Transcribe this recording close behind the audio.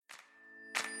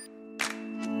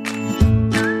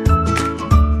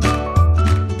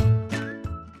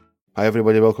Hi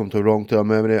everybody, welcome to Wrong Term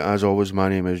Memory. As always, my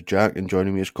name is Jack and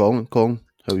joining me is Colin. Colin,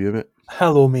 how are you, mate?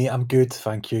 Hello, mate. I'm good,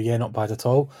 thank you. Yeah, not bad at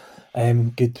all.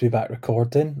 Good to be back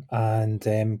recording, and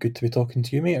good to be talking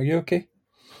to you, mate. Are you okay?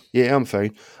 Yeah, I'm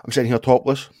fine. I'm sitting here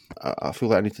topless. I feel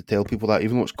like I need to tell people that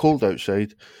even though it's cold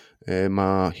outside,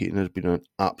 my heating has been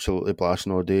absolutely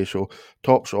blasting all day. So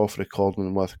tops off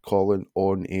recording with Colin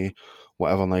on a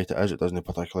whatever night it is. It doesn't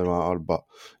particularly matter. But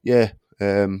yeah,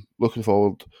 looking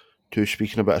forward to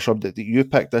speaking about a subject that you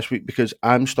picked this week because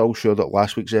I'm still sure that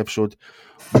last week's episode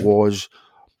was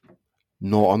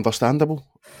not understandable.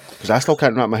 Because I still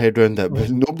can't wrap my head around it, but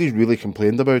Right. nobody's really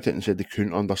complained about it and said they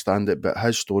couldn't understand it. But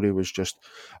his story was just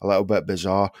a little bit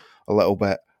bizarre, a little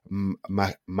bit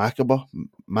macabre.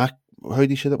 How do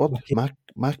you say that word?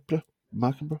 Macabre?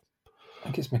 Macabre? I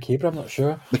think it's macabre. I'm not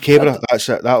sure. Macabre, that's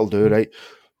it. That'll do, right?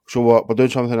 So we're doing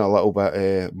something a little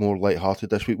bit more light-hearted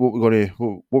this week. What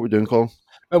we doing, Colin?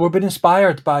 Well, we've been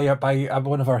inspired by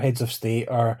one of our heads of state,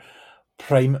 our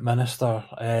prime minister,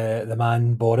 the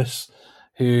man Boris,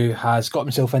 who has got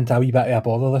himself into a wee bit of a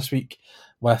bother this week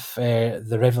with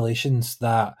the revelations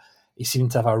that he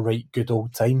seemed to have a right good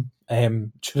old time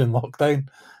during lockdown.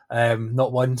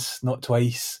 Not once, not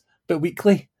twice, but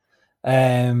weekly.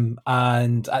 And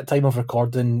at time of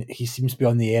recording, he seems to be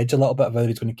on the edge a little bit of whether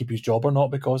he's going to keep his job or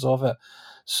not because of it.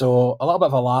 So a little bit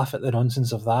of a laugh at the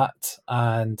nonsense of that,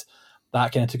 and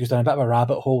that kind of took us down a bit of a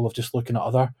rabbit hole of just looking at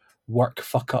other work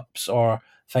fuck ups or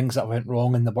things that went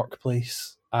wrong in the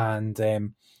workplace and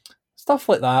stuff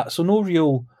like that. So no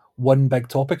real one big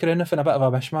topic or anything, a bit of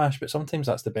a mishmash, but sometimes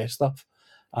that's the best stuff,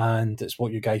 and it's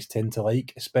what you guys tend to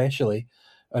like, especially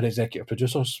our executive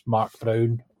producers, Mark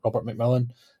Brown, Robert McMillan,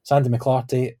 Sandy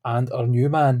McClarty, and our new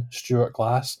man, Stuart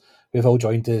Glass, who have all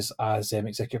joined us as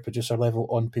executive producer level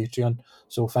on Patreon.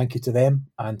 So thank you to them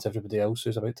and to everybody else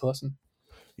who's about to listen.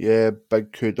 Yeah,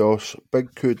 big kudos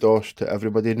to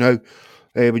everybody. Now,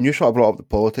 when you sort of brought up the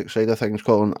politics side of things,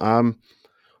 Colin,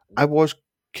 I was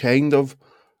kind of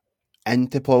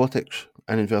into politics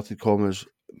in inverted commas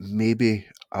maybe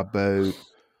about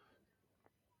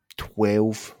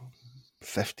 12,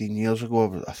 15 years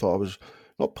ago. I thought I was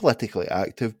not politically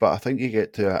active, but I think you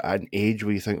get to an age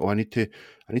where you think, oh, I need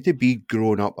to be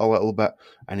grown up a little bit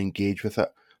and engage with it.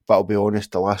 But I'll be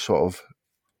honest, the last sort of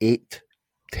 8,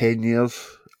 10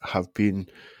 years have been,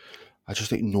 I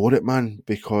just ignore it, man,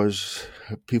 because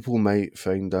people might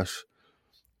find this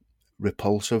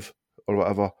repulsive or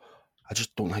whatever. I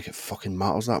just don't think it fucking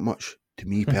matters that much to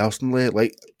me personally.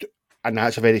 Like, and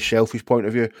that's a very selfish point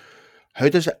of view. How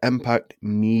does it impact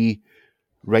me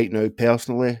right now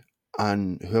personally,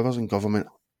 and whoever's in government?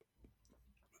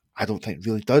 I don't think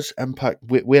really does impact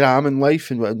where I am in life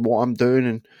and what I'm doing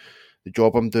and the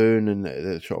job I'm doing and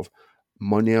the sort of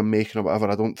money I'm making or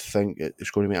whatever. I don't think it's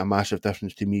going to make a massive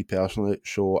difference to me personally.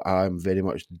 So I'm very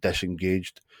much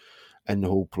disengaged in the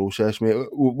whole process, mate.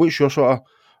 What's your sort of?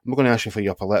 I'm not going to ask you for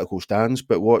your political stance,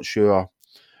 but what's your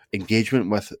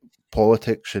engagement with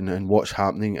politics and what's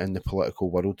happening in the political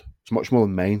world? It's much more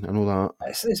than mine. I know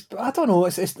that. I don't know.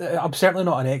 I'm certainly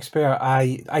not an expert.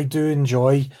 I do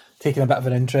enjoy taking a bit of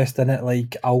an interest in it.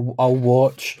 Like I'll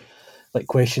watch like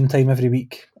Question Time every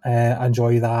week. I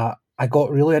enjoy that. I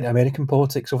got really into American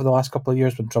politics over the last couple of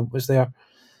years when Trump was there.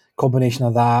 Combination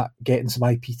of that, getting some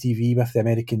IPTV with the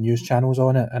American news channels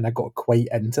on it, and I got quite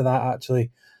into that actually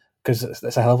because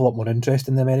it's a hell of a lot more interest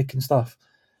in the American stuff.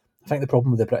 I think the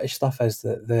problem with the British stuff is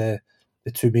that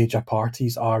the two major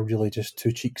parties are really just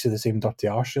two cheeks of the same dirty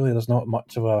arse. Really, there's not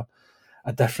much of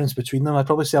a difference between them. I'd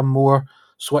probably say I'm more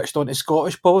switched on to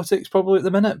Scottish politics probably at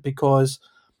the minute because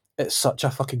it's such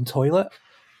a fucking toilet,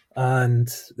 and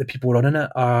the people running it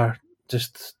are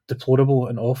just deplorable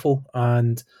and awful,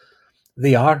 and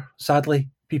they are sadly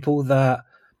people that,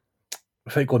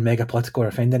 without going mega political or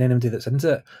offending anybody that's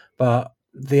into it, but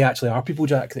they actually are people,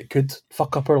 Jack, that could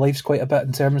fuck up our lives quite a bit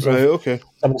in terms Right. of Okay.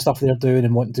 some of the stuff they're doing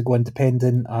and wanting to go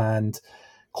independent and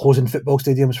closing football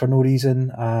stadiums for no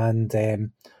reason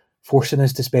and forcing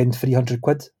us to spend 300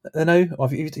 quid now.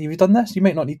 Have you done this? You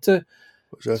might not need to.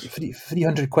 What's this?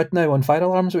 300 quid now on fire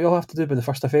alarms, what we all have to do by the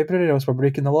 1st of February, or else we're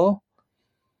breaking the law.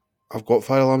 I've got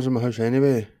fire alarms in my house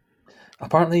anyway.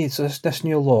 Apparently, it's this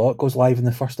new law. It goes live on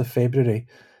the 1st of February.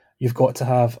 You've got to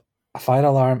have a fire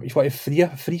alarm. You've got to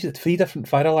have three different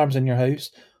fire alarms in your house,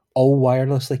 all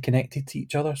wirelessly connected to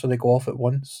each other, so they go off at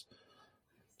once.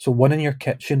 So one in your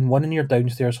kitchen, one in your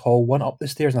downstairs hall, one up the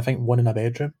stairs, and I think one in a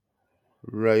bedroom.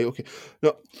 Right. Okay.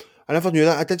 No, I never knew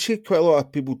that. I did see quite a lot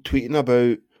of people tweeting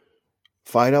about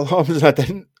fire alarms, and I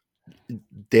didn't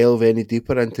delve any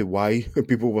deeper into why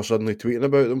people were suddenly tweeting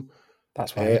about them.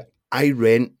 That's Uh, why. I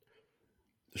rent,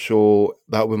 so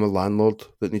that would be my landlord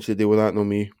that needs to deal with that, not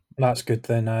me. That's good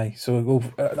then, aye. So we'll,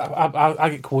 I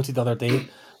get quoted the other day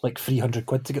like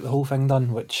 £300 to get the whole thing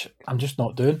done, which I'm just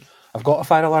not doing. I've got a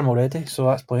fire alarm already, so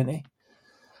that's plenty.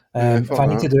 Yeah, If fuck I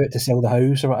need that. to do it to sell the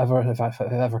house or whatever, if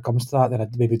it ever comes to that, then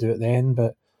I'd maybe do it then.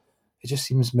 But it just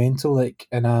seems mental, like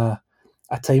in a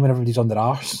time when everybody's on their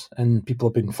arse and people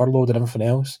have been furloughed and everything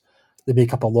else, they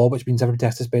make up a law which means everybody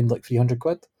has to spend like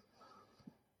 £300.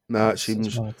 Nah, It's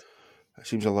mad. it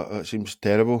seems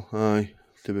terrible. Aye,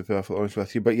 to be perfectly honest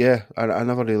with you. But yeah, I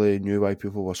never really knew why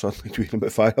people were suddenly tweeting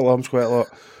about fire alarms quite a lot.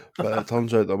 But it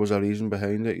turns out there was a reason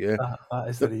behind it. Yeah. That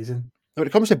is the But reason. when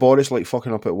it comes to Boris like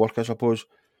fucking up at work, I suppose,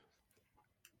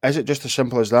 is it just as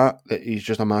simple as that? That he's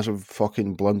just a massive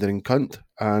fucking blundering cunt,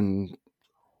 and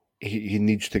he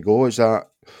needs to go? Is that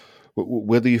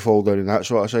where do you fall down in that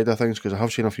sort of side of things? Because I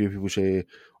have seen a few people say,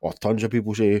 or tons of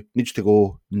people say, needs to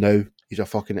go now. He's a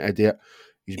fucking idiot.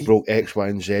 He's broke X, Y,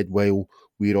 and Z while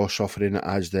we're all suffering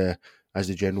as the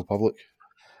general public.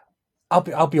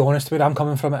 I'll be honest, where I'm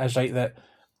coming from it is right that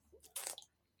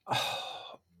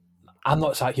I'm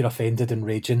not sat here offended and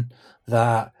raging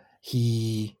that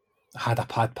he had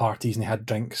parties and he had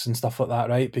drinks and stuff like that,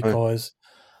 right? Aye. Because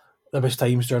there was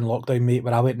times during lockdown, mate,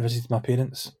 where I went and visited my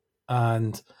parents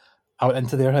and I went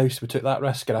into their house. We took that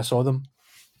risk and I saw them.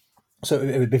 So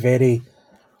it would be very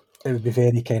kind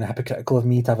of hypocritical of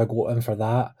me to have a go at him for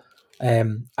that.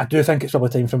 I do think it's probably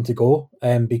time for him to go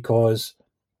because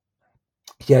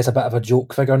he is a bit of a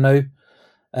joke figure now.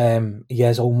 He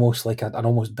is almost like an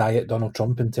almost diet Donald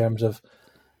Trump in terms of,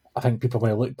 I think people are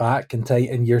going to look back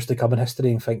in years to come in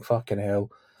history and think, fucking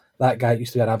hell, that guy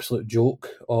used to be an absolute joke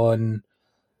on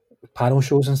panel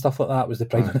shows and stuff like that, was the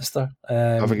Prime Aye. Minister.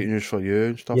 Have I got news for you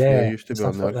and stuff? Yeah, I Yeah, used to and be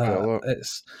on stuff there like quite a that. lot.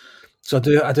 So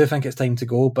I do think it's time to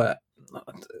go, but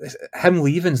him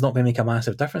leaving's not going to make a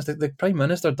massive difference. The Prime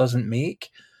Minister doesn't make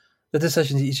the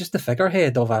decisions. He's just the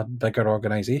figurehead of a bigger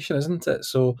organisation, isn't it?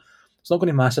 So it's not going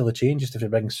to massively change just if you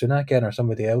bring Sunak in or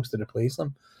somebody else to replace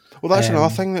them. Well, that's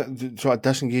another thing that sort of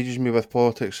disengages me with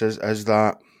politics is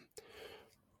that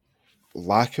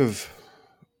lack of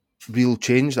real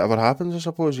change that ever happens, I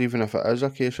suppose, even if it is a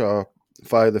case of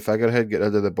fire the figurehead, get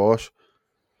rid of the boss.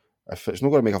 If it's not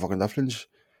going to make a fucking difference,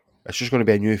 it's just going to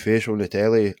be a new face on the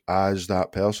telly as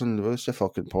that person. What's the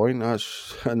fucking point?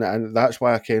 And that's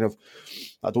why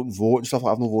I don't vote and stuff.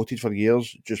 I've not voted for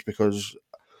years just because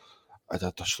I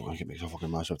just don't think it makes a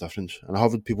fucking massive difference. And I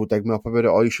have had people dig me up about it.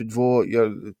 Oh, you should vote.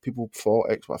 People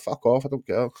fought X. Well, fuck off. I don't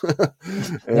care.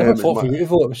 Never fought for you to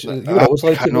vote. You were I always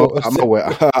allowed to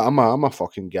vote. I'm a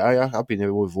fucking guy. I've been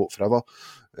able to vote forever.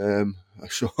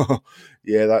 So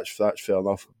yeah, that's fair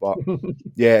enough. But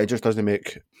yeah, it just doesn't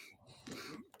make.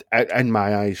 In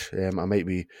my eyes, I might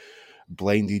be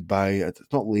blinded by it's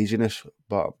not laziness,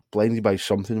 but blinded by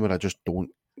something where I just don't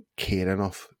care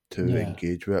enough to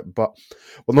engage with it. But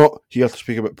we're not here to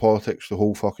speak about politics the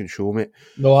whole fucking show, mate.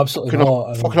 No, absolutely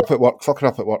not. Fucking up at work. Fucking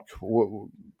up at work.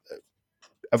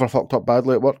 Ever fucked up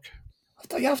badly at work?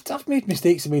 I've made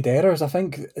mistakes and made errors. I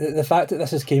think the fact that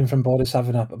this has came from Boris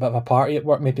having a bit of a party at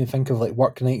work made me think of like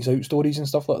work nights out stories and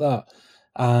stuff like that.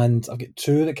 And I've got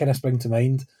two that kind of spring to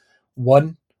mind.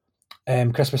 One,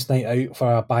 Christmas night out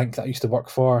for a bank that I used to work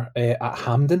for at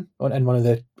Hampden, in one of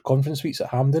the conference suites at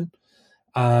Hampden.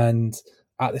 And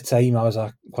at the time, I was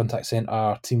a contact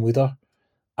centre team leader,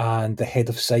 and the head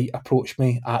of site approached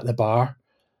me at the bar,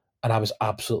 and I was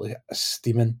absolutely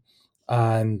steaming.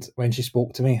 And when she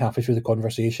spoke to me halfway through the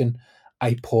conversation,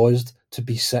 I paused to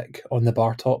be sick on the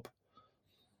bar top.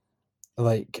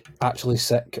 Like, actually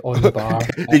sick on the bar.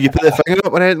 Did you put the finger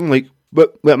up or anything? Like,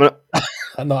 wait a minute.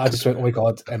 And no, I just went, oh my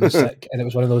God, I was sick. And it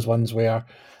was one of those ones where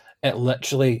it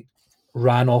literally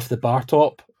ran off the bar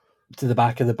top to the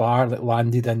back of the bar that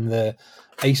landed in the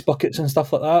ice buckets and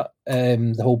stuff like that.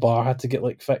 The whole bar had to get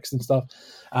like fixed and stuff.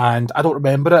 And I don't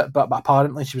remember it, but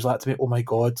apparently she was like to me, oh my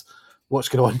God, what's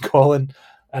going on, Colin?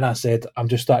 And I said, I'm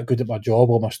just that good at my job.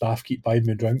 All my staff keep buying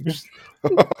me drinks.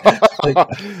 Like,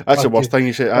 that's the worst thing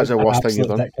you say. That's the worst thing you've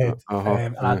done.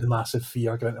 And I had the massive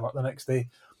fear going to work the next day.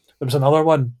 There was another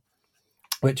one,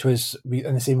 which was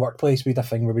in the same workplace. We had a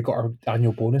thing where we got our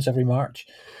annual bonus every March.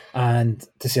 And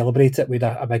to celebrate it, we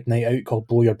had a big night out called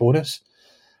Blow Your Bonus.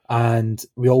 And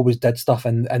we always did stuff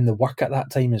in the work at that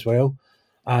time as well.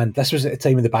 And this was at the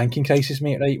time of the banking crisis,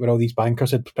 mate, right? Where all these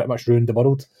bankers had pretty much ruined the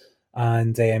world.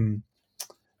 And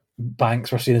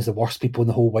banks were seen as the worst people in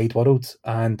the whole wide world.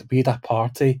 And we had a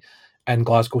party in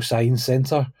Glasgow Science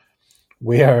Centre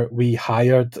where we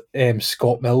hired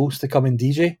Scott Mills to come and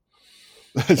DJ.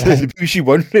 The BBC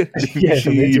One,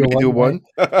 Radio One.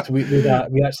 So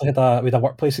we actually had a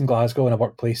workplace in Glasgow and a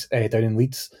workplace down in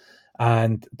Leeds,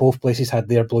 and both places had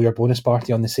their Blow Your Bonus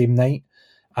party on the same night.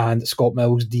 and Scott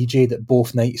Mills DJ'd at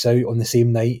both nights out on the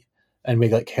same night, and we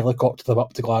like helicoptered them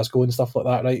up to Glasgow and stuff like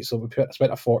that, right? So we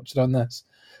spent a fortune on this.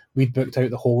 We'd booked out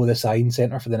the whole of the Science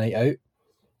Centre for the night out,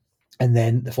 and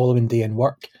then the following day in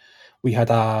work, we had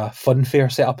a fun fair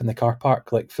set up in the car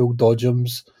park, like full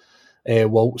dodgems,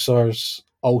 waltzers,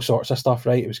 all sorts of stuff,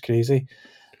 right? It was crazy.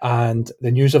 And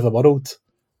the News of the World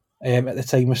at the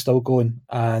time was still going,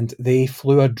 and they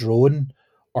flew a drone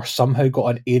or somehow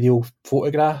got an aerial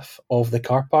photograph of the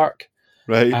car park,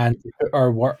 Right. and put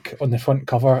our work on the front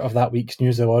cover of that week's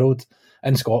News of the World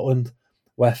in Scotland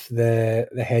with the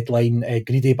headline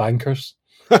 "Greedy Bankers."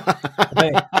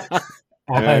 Right.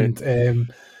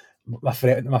 And my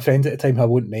friend at the time, who I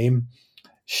won't name,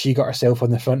 she got herself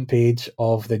on the front page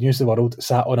of the News of the World,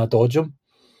 sat on a dodgem,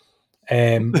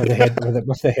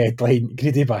 with the headline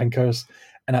 "Greedy Bankers."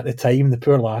 And at the time, the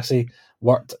poor lassie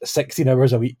worked 16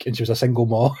 hours a week, and she was a single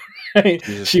mom. Right?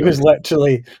 She was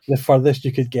literally the furthest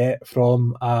you could get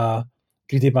from a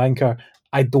greedy banker.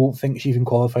 I don't think she even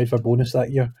qualified for bonus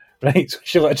that year. Right? So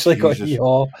she literally got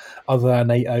hee-haw other than a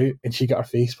night out, and she got her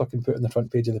face fucking put on the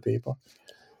front page of the paper.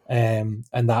 And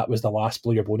that was the last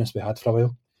blow your bonus we had for a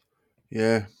while.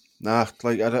 Yeah. Nah,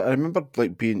 like I remember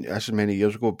like being, this is many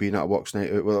years ago, being at a works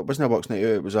night out. Well, it wasn't a works night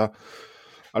out, it was a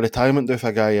retirement do for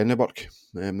a guy in the work.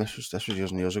 This was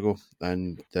years and years ago,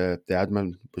 and the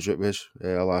admin was out with us,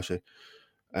 a lassie,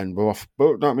 and we were,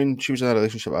 you know what I mean, she was in a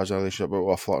relationship, I was in a relationship, but we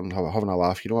were flirting, having a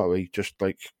laugh, you know what I mean, just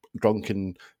like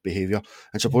drunken behaviour,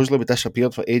 and supposedly we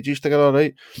disappeared for ages together,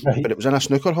 right? But it was in a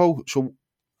snooker hall, so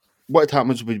what had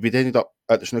happened is we'd ended up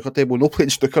at the snooker table, no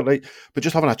playing snooker, right, but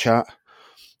just having a chat,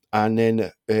 and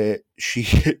then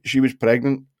she was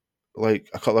pregnant like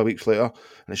a couple of weeks later,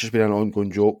 and it's just been an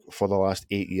ongoing joke for the last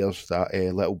 8 years that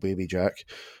little baby Jack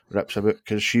rips about,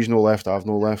 because she's no left, I've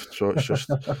no left, so it's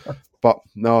just but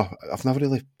no, I've never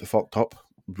really fucked up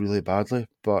really badly,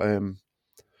 but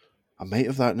I might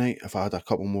have that night if I had a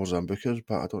couple more Zambucas,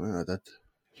 but I don't think I did.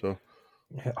 So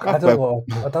yeah, I do a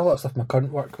lot of stuff in my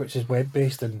current work, which is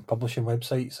web-based and publishing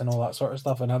websites and all that sort of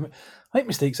stuff, and I make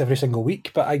mistakes every single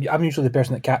week, but I'm usually the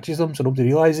person that catches them, so nobody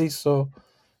realises, so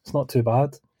it's not too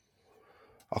bad.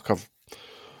 I've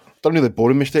done really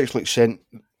boring mistakes, like sent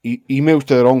emails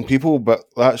to the wrong people, but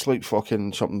that's like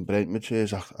fucking something Brent would say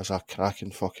as a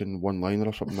cracking fucking one-liner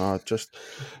or something. Nah, just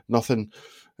nothing.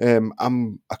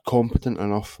 I'm a competent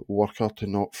enough worker to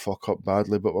not fuck up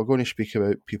badly, but we're going to speak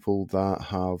about people that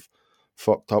have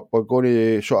fucked up. We're going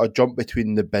to sort of jump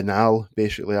between the banal,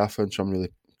 basically. I found some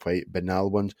really quite banal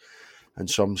ones, and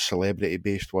some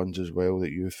celebrity-based ones as well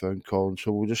that you found, Colin.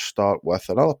 So we'll just start with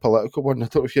another political one. I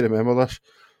don't know if you remember this.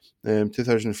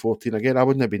 2014. Again, I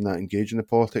wouldn't have been that engaged in the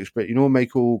politics, but you know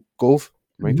Michael Gove?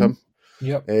 Remember him?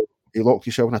 Yep. He locked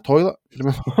himself in a toilet.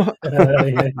 Remember?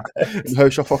 In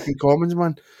House of fucking Commons,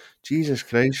 man. Jesus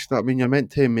Christ. I mean, you're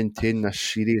meant to maintain this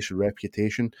serious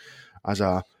reputation as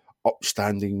a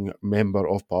upstanding member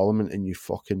of Parliament, and you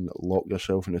fucking lock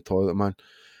yourself in the toilet, man.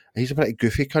 He's a pretty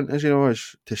goofy cunt, as you know,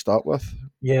 as to start with.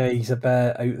 Yeah, he's a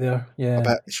bit out there. Yeah, a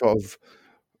bit sort of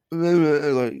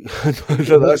like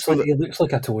he looks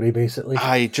like a Tory, basically.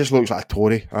 Aye, he just looks like a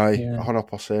Tory. Aye,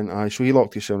 100%. Aye, so he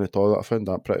locked himself in the toilet. I found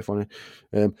that pretty funny.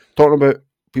 Talking about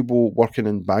people working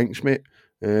in banks, mate.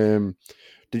 Did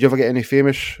you ever get any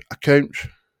famous accounts?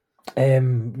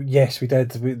 Yes, we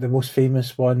did. The most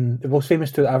famous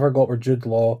two that I ever got were Jude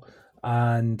Law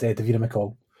and Davina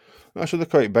McCall. So they're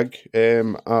quite big.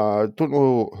 I don't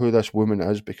know who this woman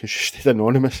is because she stayed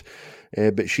anonymous,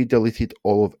 but she deleted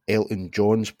all of Elton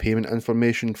John's payment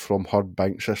information from her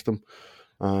bank system,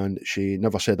 and she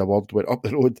never said a word, went up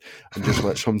the road and just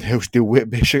let somebody else deal with it,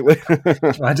 basically.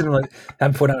 Imagine like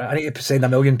him phoning, I need to send £1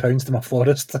 million to my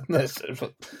florist.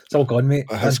 It's all gone, mate.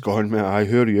 It's gone, mate. I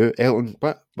hear you, Elton,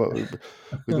 but we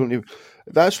don't even...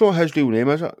 That's not his real name,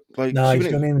 is it? Like, no, his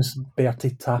real name's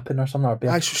Bertie Tappin or something.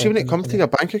 Or see, when it comes to your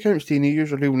bank accounts, do you need to use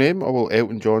your real name, or will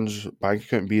Elton John's bank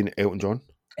account be in Elton John?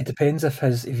 It depends if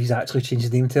he's actually changed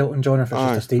his name to Elton John, or if it's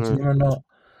just a stage name or not.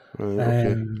 Right,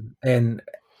 okay. And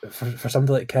for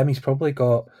somebody like him, he's probably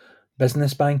got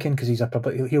business banking because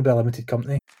he'll be a limited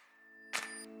company.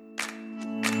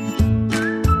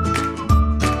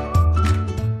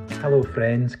 Hello,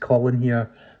 friends. Colin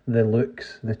here. The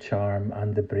looks, the charm,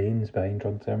 and the brains behind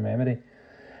Drug Term Memory.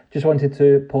 Just wanted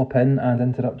to pop in and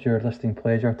interrupt your listening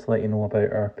pleasure to let you know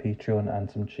about our Patreon and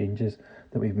some changes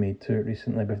that we've made to it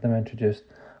recently. We've now introduced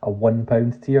a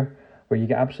 £1 tier where you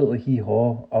get absolutely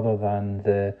hee-haw other than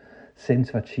the sense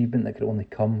of achievement that could only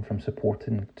come from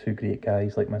supporting two great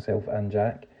guys like myself and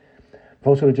Jack. We've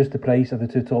also reduced the price of the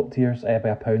two top tiers by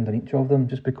 £1 on each of them,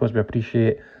 just because we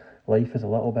appreciate life is a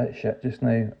little bit shit just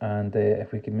now, and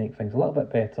if we can make things a little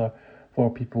bit better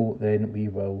for people, then we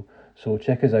will. So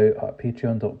check us out at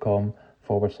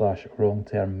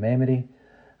patreon.com/wrong-term-memory,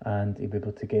 and you'll be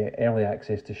able to get early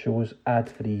access to shows,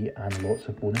 ad-free, and lots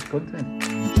of bonus content.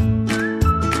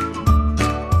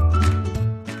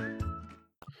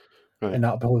 Right. And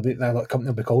that company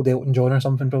will be called Elton John or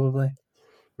something, probably.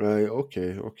 Right,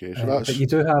 okay. So that's... But you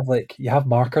do have, you have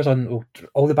markers on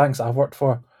all the banks I've worked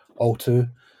for, all two.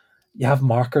 You have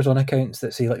markers on accounts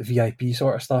that say, VIP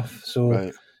sort of stuff. So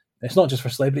Right. it's not just for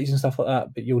celebrities and stuff like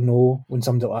that, but you'll know when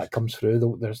something like that comes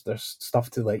through, there's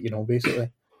stuff to let you know, basically.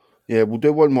 Yeah, we'll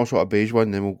do one more sort of beige one,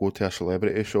 then we'll go to a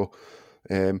celebrity. So,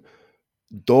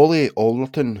 Dolly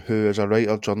Alderton, who is a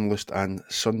writer, journalist, and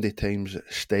Sunday Times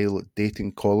style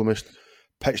dating columnist,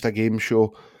 pitched a game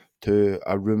show to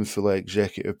a room full of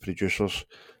executive producers.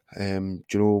 Do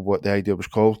you know what the idea was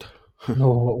called?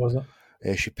 No, what was it?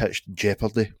 She pitched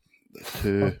Jeopardy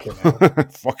to Okay.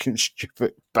 fucking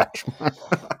stupid bitch, man.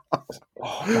 It's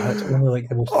only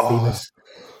the most famous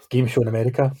game show in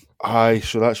America. Aye,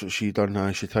 so that's what she done.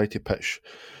 Aye, she tried to pitch.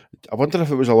 I wonder if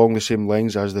it was along the same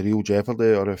lines as the real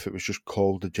Jeopardy, or if it was just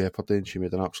called the Jeopardy and she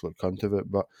made an absolute cunt of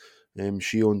it. But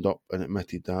she owned up and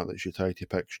admitted that she tried to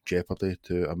pitch Jeopardy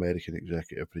to American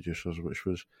executive producers, which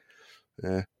was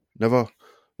never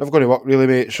going to work really,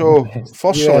 mate. So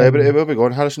first celebrity, where we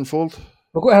going? Harrison Ford.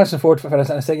 We'll go to Harrison Ford for a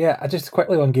second. Yeah, I just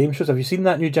quickly on game shows. Have you seen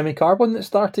that new Jimmy Carr one that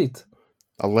started?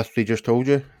 I literally just told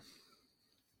you.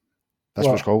 That's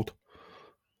what it's called.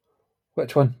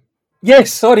 Which one?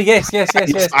 Yes, sorry, yes. I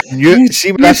knew.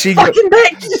 See when I seen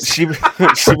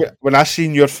when I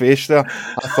seen your face there,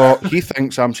 I thought he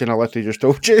thinks I'm saying I literally just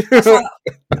told you.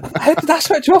 How did I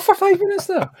switch off for 5 minutes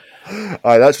there?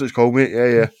 Aye, that's what it's called, mate.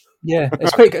 Yeah. Yeah,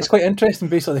 it's quite interesting.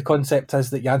 Basically, the concept is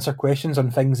that you answer questions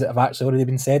on things that have actually already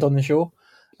been said on the show,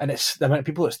 and it's the amount of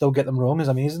people that still get them wrong is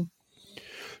amazing.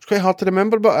 It's quite hard to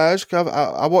remember, but it is.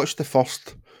 I watched the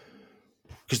first,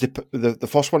 because the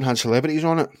first one had celebrities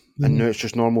on it, and now it's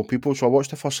just normal people. So I watched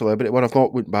the first celebrity one. I've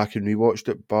not went back and rewatched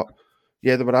it, but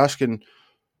yeah, they were asking.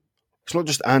 It's not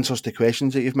just answers to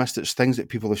questions that you've missed; it's things that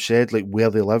people have said, like where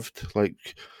they lived. Like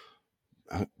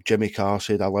Jimmy Carr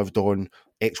said, "I lived on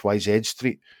XYZ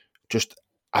Street," just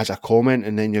as a comment,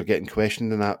 and then you're getting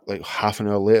questioned in that like half an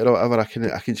hour later or whatever.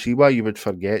 I can see why you would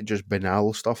forget just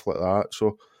banal stuff like that.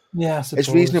 So yeah, it's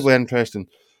reasonably interesting.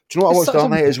 Do you know what I watched the other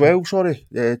night as well? Sorry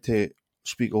to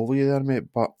speak over you there, mate,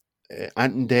 but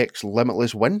Ant and Dec's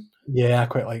Limitless Win. Yeah, I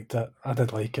quite liked it. I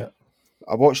did like it.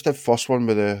 I watched the first one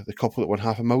with the couple that won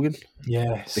 $500,000.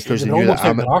 Yes, because they knew that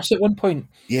at one point.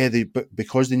 Yeah,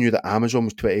 because they knew that Amazon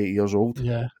was 28 years old.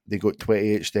 Yeah, they got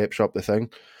 28 steps up the thing.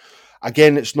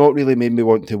 Again, it's not really made me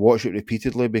want to watch it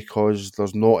repeatedly because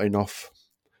there's not enough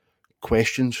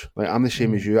questions. Like I'm the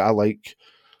same as you. I like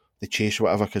the chase or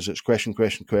whatever because it's question,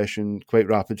 quite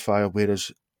rapid fire.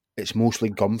 Whereas it's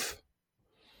mostly gumph.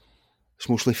 It's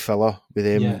mostly filler with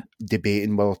them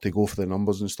debating whether to go for the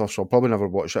numbers and stuff. So I'll probably never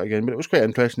watch it again. But it was quite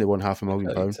interesting. They won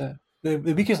 £500,000. The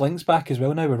Weakest Link's back as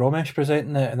well now with Ramesh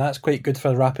presenting it, and that's quite good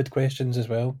for rapid questions as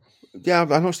well. Yeah,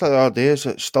 I noticed that the other day. Is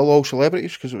it still all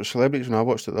celebrities? Because it was celebrities when I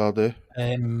watched it the other day.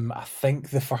 I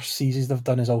think the first seasons they've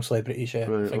done is all celebrities. Yeah,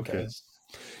 right, I think it is.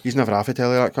 He's never half a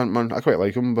telly, that cunt, man. I quite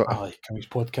like him, but I like him. His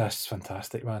podcast's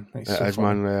fantastic, man. It is,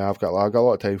 man. I've got a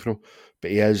lot of time for him,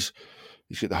 but he's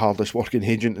got the hardest working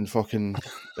agent in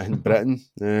Britain.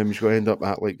 He's going to end up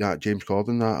at like that James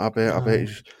Corden.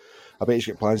 I bet he's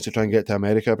got plans to try and get to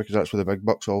America because that's where the big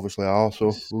bucks obviously are.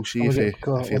 So we'll see if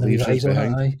he leaves us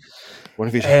behind. One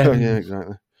of his, yeah,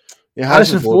 exactly. Yeah,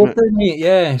 Harrison Ford, mate.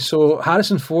 Yeah, so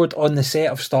Harrison Ford on the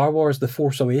set of Star Wars: The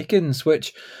Force Awakens,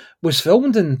 which was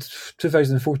filmed in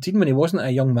 2014 when he wasn't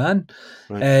a young man.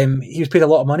 Right. He was paid a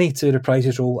lot of money to reprise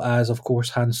his role as, of course,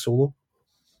 Han Solo.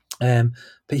 But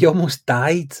he almost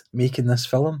died making this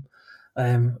film.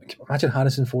 Imagine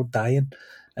Harrison Ford dying.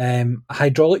 A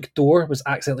hydraulic door was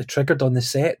accidentally triggered on the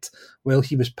set while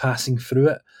he was passing through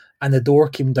it, and the door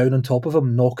came down on top of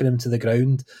him, knocking him to the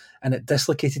ground, and it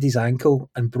dislocated his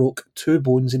ankle and broke 2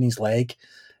 bones in his leg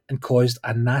and caused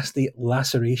a nasty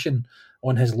laceration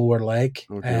on his lower leg.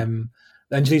 Okay.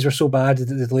 The injuries were so bad that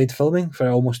they delayed filming for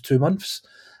almost 2 months,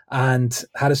 and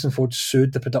Harrison Ford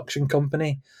sued the production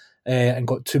company and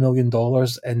got $2 million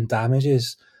in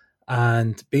damages.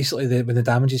 And basically, when the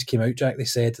damages came out, Jack, they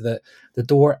said that the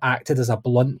door acted as a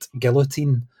blunt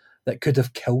guillotine that could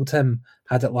have killed him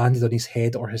had it landed on his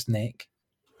head or his neck.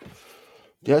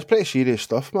 Yeah, it's pretty serious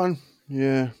stuff, man.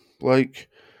 Yeah, like,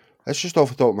 it's just off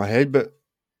the top of my head, but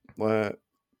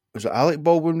was it Alec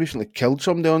Baldwin recently killed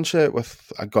somebody on set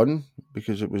with a gun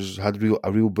because it had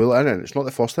a real bullet in it? It's not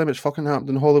the first time it's fucking happened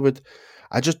in Hollywood.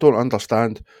 I just don't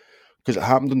understand, because it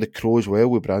happened on The Crow as well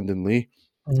with Brandon Lee.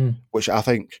 which I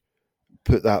think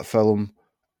put that film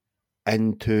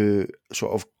into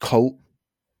sort of cultdom,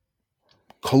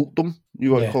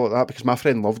 you want to call it that, because my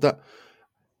friend loved it.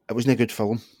 It wasn't a good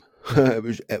film.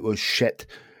 it was shit.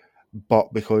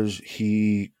 But because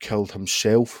he killed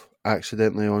himself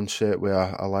accidentally on set with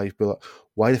a live bullet.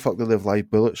 Why the fuck do they have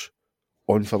live bullets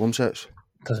on film sets?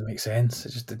 Doesn't make sense.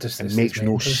 It makes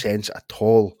no sense at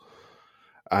all.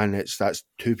 And that's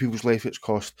two people's life it's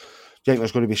cost. Do you think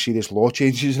there's going to be serious law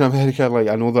changes in America? Like,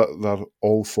 I know that they're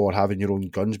all for having your own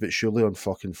guns, but surely on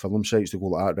fucking film sites they go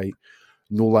like that, right?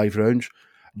 No live rounds,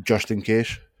 just in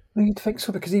case. Well, you'd think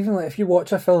so, because even like if you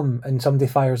watch a film and somebody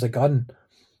fires a gun,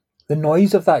 the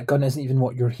noise of that gun isn't even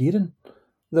what you're hearing.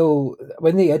 Though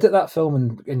when they edit that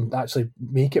film and actually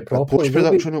make it properly,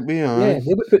 post-production will be, they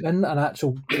would put in an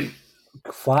actual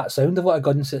flat sound of what a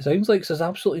gun sounds like. So there's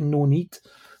absolutely no need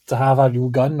to have a real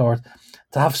gun or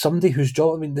to have somebody whose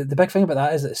job. I mean, the big thing about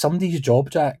that is that somebody's job,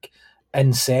 Jack,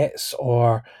 in sets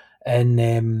or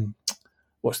in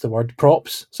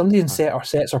props. Somebody in set or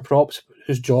sets or props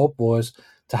whose job was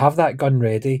to have that gun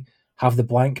ready, have the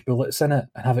blank bullets in it,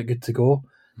 and have it good to go.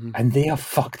 And they have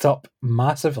fucked up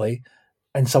massively,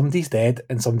 and somebody's dead,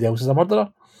 and somebody else is a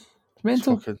murderer. It's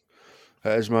mental. It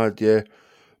is mad, yeah.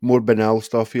 More banal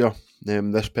stuff here.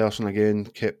 This person, again,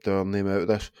 kept their name out of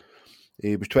this.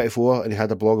 He was 24 and he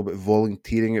had a blog about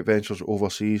volunteering adventures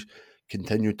overseas,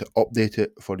 continued to update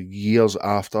it for years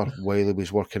after while he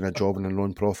was working a job in a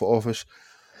non-profit office.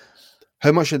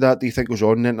 How much of that do you think was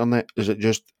on the internet? Is it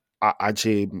just, I'd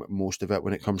say most of it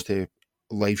when it comes to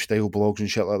lifestyle blogs and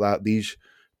shit like that, these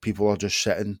people are just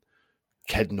sitting,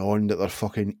 kidding on that they're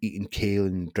fucking eating kale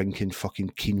and drinking fucking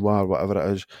quinoa or whatever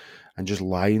it is, and just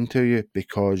lying to you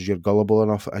because you're gullible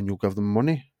enough and you'll give them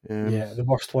money. Yeah, the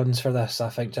worst ones for this, I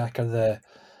think, Jack, are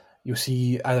you'll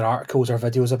see either articles or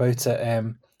videos about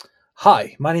it.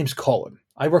 Hi, my name's Colin.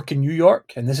 I work in New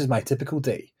York, and this is my typical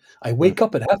day. I wake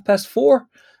up at 4:30,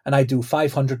 and I do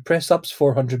 500 press-ups,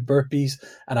 400 burpees,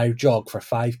 and I jog for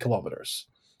 5 kilometres.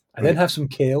 I then have some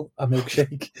kale, a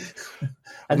milkshake,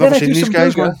 and then I do some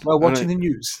yoga while watching the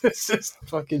news. It's just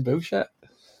fucking bullshit.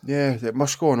 Yeah, it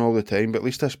must go on all the time, but at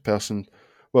least this person,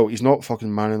 well, he's not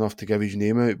fucking man enough to give his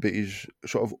name out, but he's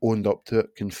sort of owned up to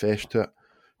it, confessed to it,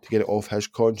 to get it off his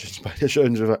conscience by the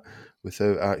sounds of it,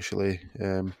 without actually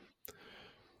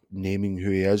naming who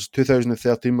he is.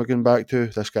 2013 we're going back to.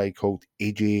 This guy called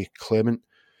AJ Clement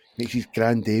makes his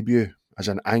grand debut as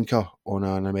an anchor on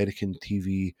an American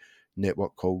TV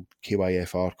network called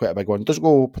KYFR, quite a big one. Doesn't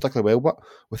go particularly well, but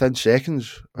within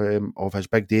seconds of his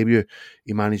big debut,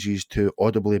 he manages to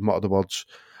audibly mutter the words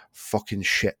 "fucking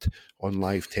shit" on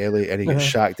live telly, and he gets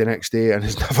sacked the next day and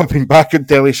has never been back on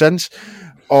telly since.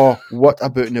 Oh, what a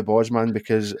boot in the balls, man,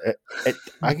 because I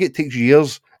think it takes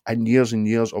years and years and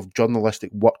years of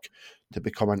journalistic work to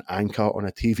become an anchor on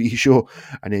a TV show,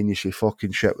 and then you say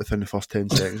fucking shit within the first 10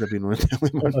 seconds of being on a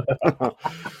telly, man. What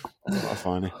a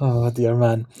funny. Oh dear,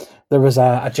 man. There was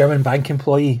a German bank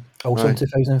employee also in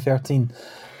 2013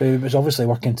 who was obviously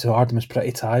working too hard and was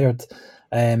pretty tired,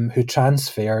 who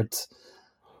transferred,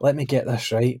 let me get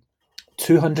this right,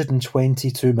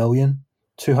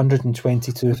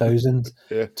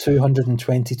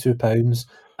 222,222 pounds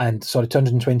and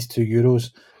 222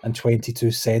 euros and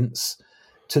 22 cents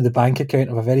to the bank account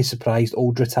of a very surprised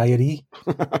old retiree.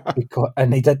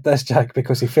 And he did this, Jack,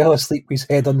 because he fell asleep with his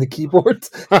head on the keyboard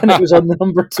and it was on the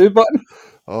number 2 button.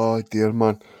 Oh dear,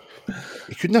 man.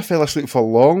 He couldn't have fell asleep for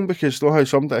long, because know how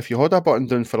if you had a button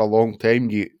down for a long time,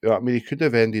 he could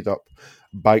have ended up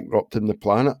bankrupting the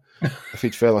planet if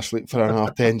he'd fell asleep for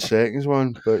another 10 seconds,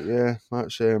 man. But yeah,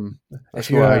 that's not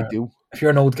ideal. If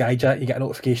you're an old guy, Jack, you get a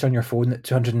notification on your phone that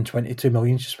 222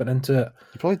 million just went into it.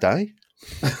 You probably die.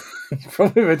 You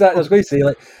probably would. I was going to say,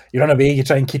 like, you run away, you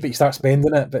try and keep it, you start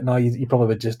spending it, but no, you probably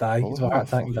would just die. It's a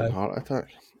heart attack.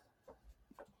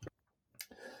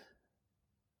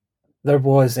 There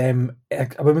was a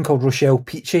woman called Rochelle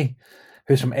Peachy,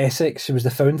 who's from Essex. She was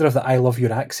the founder of the I Love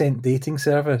Your Accent dating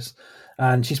service.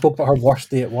 And she spoke about her worst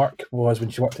day at work was when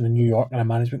she worked in New York in a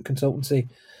management consultancy.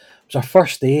 It was her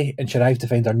first day, and she arrived to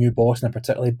find her new boss in a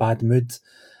particularly bad mood,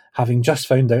 having just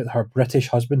found out that her British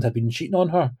husband had been cheating on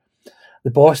her. The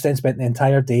boss then spent the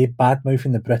entire day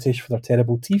bad-mouthing the British for their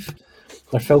terrible teeth,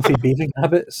 their filthy bathing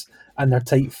habits, and their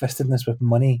tight-fistedness with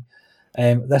money.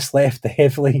 This left the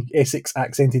heavily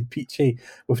Essex-accented Peachy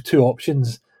with 2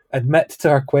 options: admit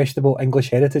to her questionable English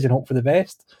heritage and hope for the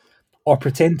best, or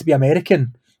pretend to be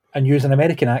American and use an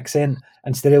American accent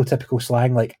and stereotypical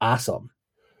slang like "awesome."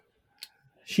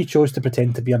 She chose to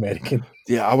pretend to be American.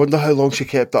 Yeah, I wonder how long she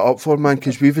kept that up for, man,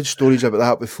 because we've had stories about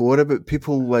that before, about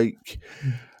people like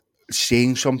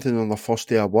saying something on their first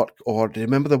day of work. Or do you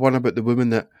remember the one about the woman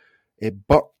that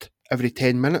burped every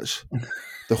 10 minutes?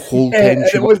 The whole time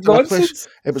she it was worked in a place. nonsense.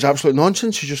 It was absolute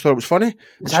nonsense. She just thought it was funny.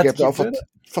 And Just she had to kept it up keep doing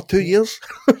it. for 2 years.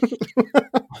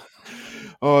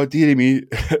 Oh, dearie me.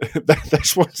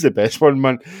 This one's the best one,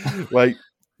 man. Like,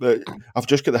 I've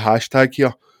just got the hashtag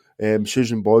here.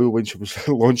 Susan Boyle, when she was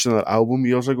launching her album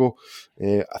years ago,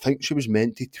 I think she was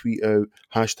meant to tweet out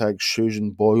hashtag Susan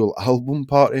Boyle album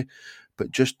party, but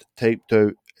just typed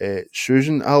out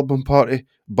Susan album party.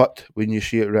 But when you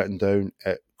see it written down,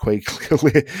 it quite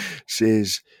clearly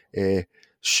says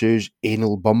Sue's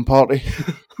anal bum party.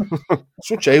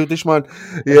 So childish, man.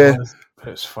 Yeah.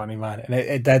 It's funny, man, and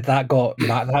it did.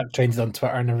 That trended on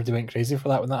Twitter, and everybody went crazy for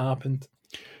that when that happened.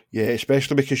 Yeah,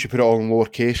 especially because she put it all in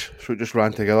lowercase, so it just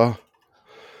ran together.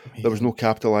 Amazing. There was no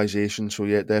capitalisation, so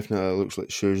yeah, it definitely looks like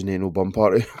Sue's anal bum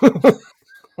party.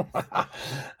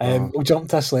 We'll jump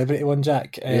to a celebrity one,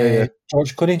 Jack. Yeah.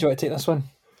 George Clooney, do you want to take this one?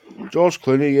 George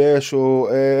Clooney, yeah.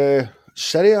 So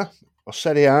Syria or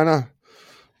Syriana,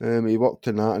 he worked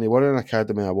in that, and he won an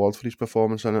Academy Award for his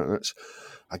performance in it. And it's,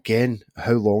 again,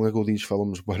 how long ago these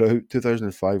films were out?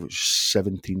 2005, which is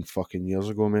 17 fucking years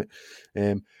ago, mate.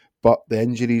 But the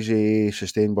injuries he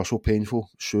sustained were so painful,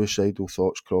 suicidal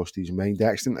thoughts crossed his mind. The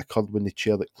accident occurred when the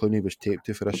chair that Clooney was taped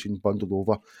to for a scene bundled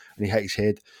over, and he hit his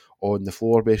head on the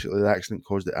floor. Basically, the accident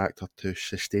caused the actor to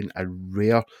sustain a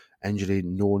rare injury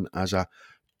known as a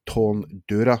torn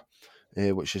dura,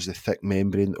 which is the thick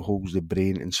membrane that holds the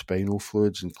brain and spinal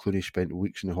fluids. And Clooney spent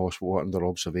weeks in the hospital under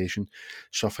observation,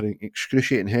 suffering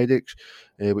excruciating headaches,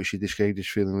 which he described as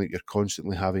feeling like you're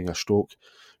constantly having a stroke.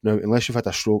 Now, unless you've had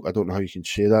a stroke, I don't know how you can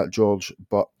say that, George,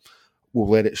 but we'll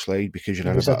let it slide because you're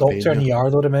in a bit of pain. He's a doctor in ER,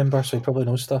 though, remember, so he probably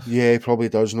knows stuff. Yeah, he probably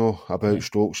does know about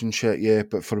strokes and shit, yeah,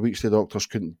 but for weeks the doctors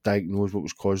couldn't diagnose what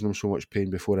was causing him so much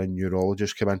pain before a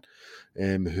neurologist came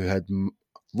in, who had,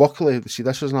 luckily, see,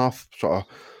 this is another sort of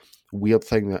weird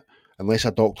thing that unless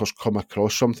a doctor's come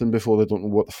across something before, they don't know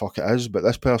what the fuck it is, but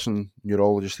this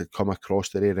neurologist, had come across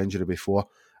the rare injury before,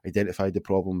 identified the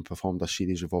problem, and performed a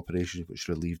series of operations which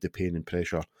relieved the pain and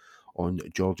pressure on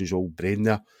George's old brain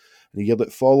there. In the year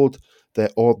that followed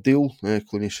the ordeal,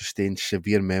 Clooney sustained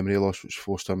severe memory loss, which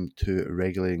forced him to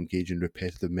regularly engage in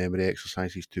repetitive memory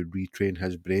exercises to retrain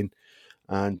his brain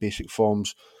and basic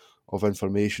forms of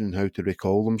information and how to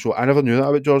recall them. So I never knew that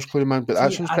about George Clooney, man, but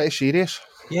that sounds pretty serious.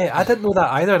 Yeah, I didn't know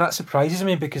that either, and that surprises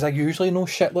me because I usually know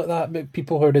shit like that about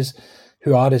people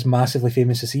who are as massively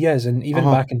famous as he is, and even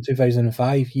back in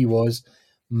 2005, he was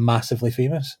massively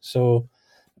famous. So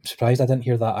I'm surprised I didn't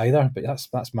hear that either. But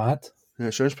that's mad. Yeah,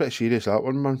 it sounds pretty serious, that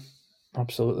one, man.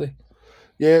 Absolutely.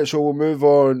 Yeah, so we'll move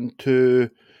on to.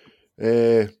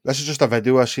 This is just a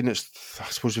video I've seen. I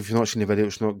suppose if you've not seen the video,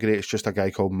 it's not great. It's just a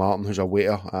guy called Martin who's a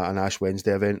waiter at an Ash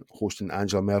Wednesday event hosting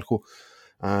Angela Merkel,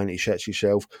 and he shits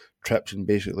himself, trips, and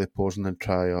basically pours an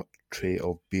entire tray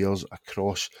of beers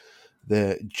across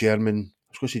the German. I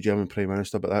was going to say German Prime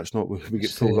Minister, but that's not what we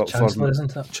get pulled up Chancellor, for.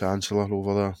 Isn't it? Chancellor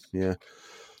over there, yeah.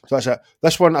 So that's it.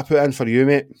 This one I put in for you,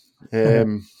 mate,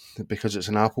 because it's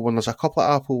an Apple one. There's a couple of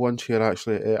Apple ones here,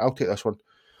 actually. I'll take this one.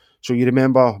 So you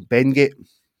remember Bengate?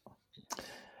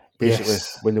 Basically,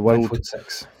 when the world,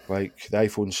 like the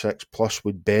iPhone 6 Plus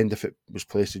would bend if it was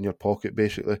placed in your pocket,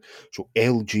 basically. So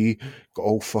LG got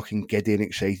all fucking giddy and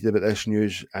excited about this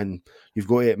news, and you've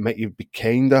got to admit you'd be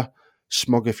kind of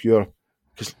smug if you're,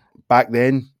 because back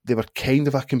then they were kind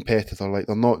of a competitor, like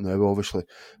they're not now, obviously,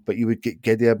 but you would get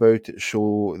giddy about it.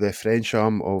 So the French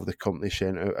arm of the company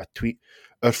sent out a tweet: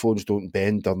 "Our phones don't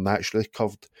bend; they're naturally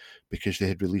curved," because they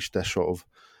had released this sort of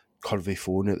curvy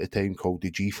phone at the time called the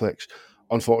G Flex.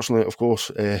 Unfortunately, of course,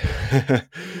 it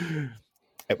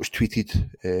was tweeted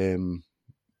on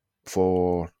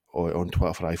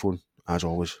Twitter for iPhone, as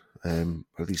always.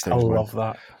 At these times, I love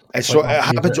that. It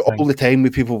happens all the time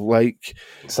with people like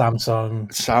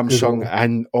Samsung,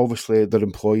 and obviously their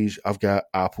employees have got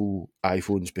Apple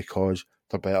iPhones because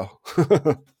they're better.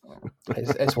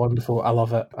 It's wonderful. I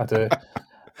love it. I do.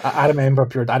 I remember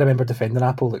defending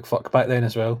Apple like fuck back then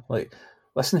as well. Like,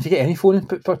 listen, if you get any phone and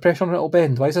put pressure on it, it'll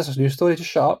bend. Why is this a news story? Just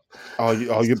shut up.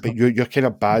 You're kind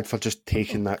of bad for just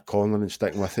taking that corner and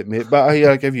sticking with it, mate. But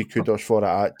I give you kudos for it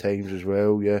at times as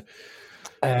well, yeah.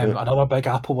 Another big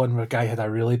Apple one where a guy had a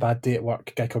really bad day at work,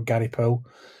 a guy called Gary Powell.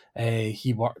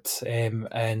 He worked in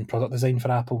product design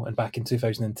for Apple, and back in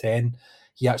 2010,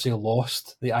 he actually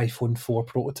lost the iPhone 4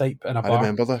 prototype in a bar. I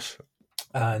remember this.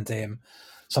 And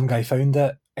some guy found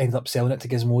it, ended up selling it to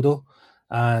Gizmodo,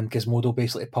 and Gizmodo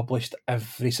basically published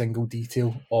every single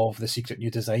detail of the secret new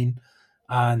design.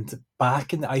 And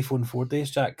back in the iPhone 4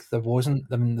 days, Jack, there wasn't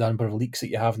the number of leaks that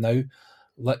you have now.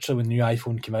 Literally, when the new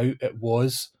iPhone came out, it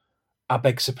was a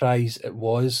big surprise. It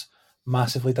was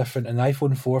massively different. And the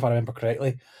iPhone 4, if I remember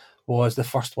correctly, was the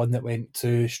first one that went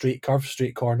to straight curves,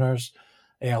 straight corners,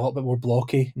 a little bit more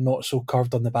blocky, not so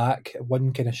curved on the back,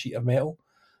 one kind of sheet of metal.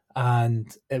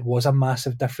 And it was a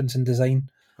massive difference in design,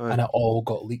 Aye. and it all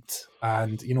got leaked.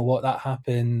 And you know what? That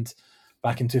happened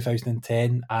back in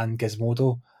 2010, and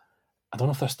Gizmodo, I don't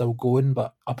know if they're still going,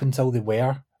 but up until they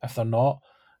were, if they're not,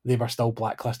 they were still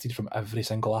blacklisted from every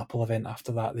single Apple event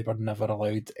after that. They were never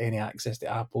allowed any access to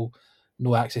Apple,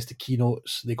 no access to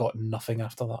keynotes. They got nothing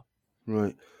after that.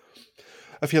 Right.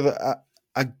 If you're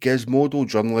a Gizmodo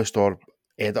journalist or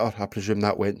editor, I presume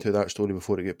that went to that story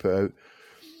before it got put out.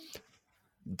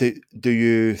 Do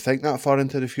you think that far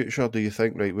into the future? Do you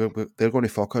think, right, they're going to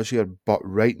fuck us here, but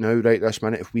right now, right this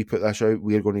minute, if we put this out,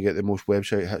 we're going to get the most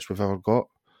website hits we've ever got?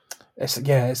 It's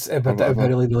a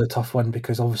really, really tough one,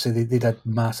 because obviously they did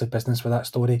massive business with that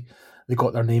story. They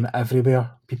got their name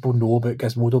everywhere. People know about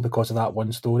Gizmodo because of that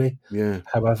one story. Yeah.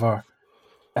 However,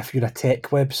 if you're a tech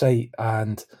website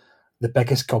and the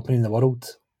biggest company in the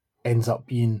world ends up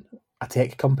being a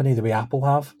tech company the way Apple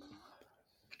have,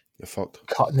 You're fucked.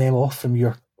 Cutting them off from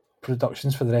your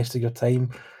productions for the rest of your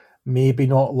time, maybe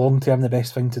not long term the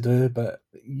best thing to do, but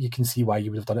you can see why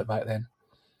you would have done it back then.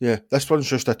 Yeah, this one's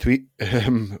just a tweet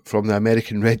from the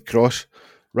American Red Cross.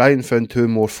 Ryan found 2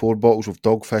 more 4 bottles of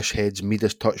Dogfish Head's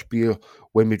Midas Touch beer.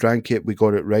 When we drank it, we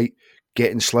got it right.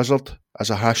 Getting slizzard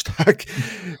as a hashtag.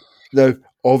 Now,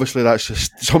 obviously, that's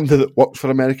just somebody that works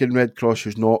for American Red Cross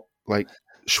who's not like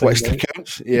switched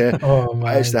accounts. Yeah,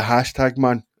 it's the hashtag,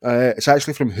 man. It's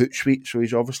actually from Hootsuite, so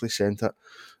he's obviously sent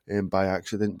it by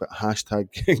accident. But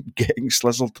hashtag getting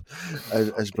slizzard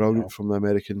is brilliant from the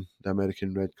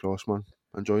American Red Cross, man.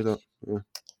 Enjoy that. Yeah.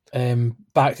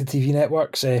 Back to TV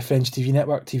networks. French TV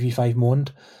network TV5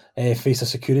 Monde faced a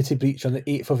security breach on the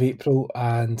 8th of April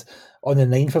and on the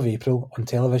 9th of April on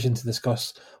television to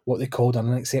discuss what they called an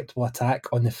unacceptable attack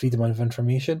on the freedom of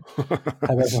information.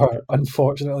 However,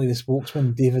 unfortunately, the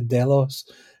spokesman, David Delos,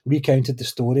 recounted the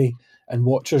story, and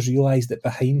watchers realised that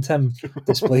behind him,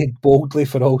 displayed boldly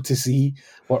for all to see,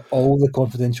 were all the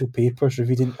confidential papers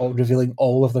revealing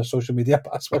all of their social media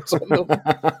passwords on them.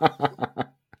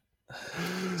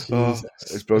 Oh,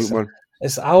 it's brilliant, man.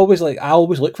 I always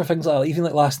look for things like that. Even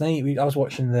like last night, I was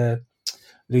watching the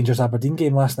Rangers Aberdeen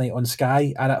game last night on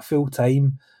Sky, and at full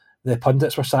time, the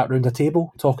pundits were sat around a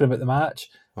table talking about the match,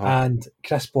 and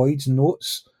Chris Boyd's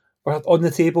notes were on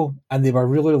the table, and they were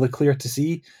really, really clear to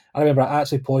see. I remember I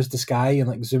actually paused the Sky and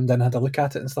like zoomed in, had a look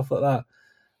at it and stuff like that.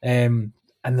 And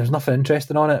there's nothing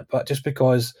interesting on it, but just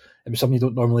because it was something you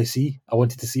don't normally see, I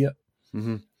wanted to see it.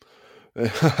 Mm-hmm.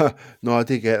 No, I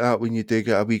do get that when you do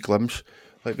get a wee glimpse,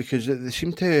 like, because they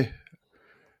seem to,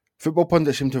 football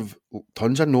pundits seem to have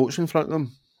tons of notes in front of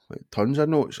them, like tons of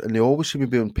notes, and they always seem to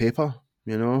be on paper,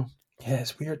 you know. Yeah,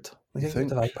 it's weird. They have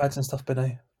iPads and stuff by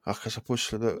now. I suppose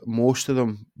that most of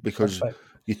them, because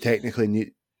you technically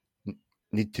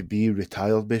need to be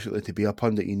retired, basically, to be a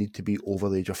pundit. You need to be over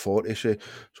the age of 40, so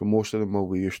most of them will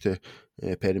be used to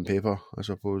pen and paper, I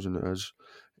suppose, and it is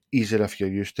easier if you're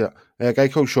used to it. A guy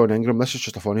called Sean Ingram, this is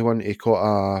just a funny one, he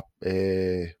caught a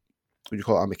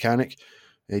mechanic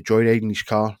joyriding his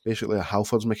car, basically a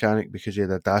Halfords mechanic, because he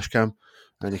had a dash cam,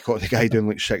 and he caught the guy doing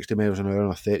like 60 miles an hour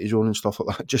in a 30 zone and stuff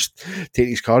like that, just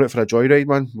taking his car out for a joyride,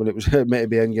 man, when it was meant to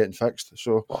be in getting fixed.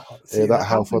 So that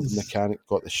Halfords mechanic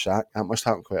got the sack. That must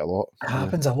happen quite a lot. It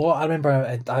happens a lot. I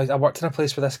remember I worked in a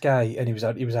place with this guy, and he was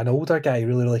an older guy,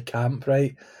 really, really camp,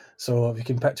 right? So if you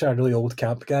can picture a really old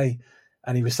camp guy,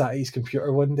 and he was sat at his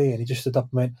computer one day, and he just stood up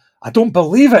and went, "I don't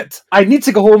believe it! I need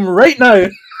to go home right now!"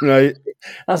 Right.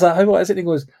 I was like, "What is it?" And he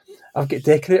goes, "I've got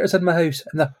decorators in my house,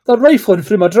 and they're rifling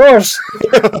through my drawers."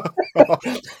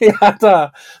 He had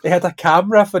a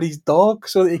camera for his dog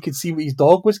so that he could see what his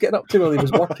dog was getting up to while he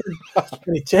was working.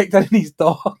 And he checked in his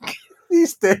dog.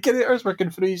 These decorators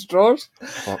working through his drawers.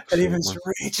 And he was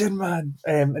raging, man.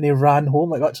 And he ran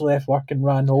home, like actually left work and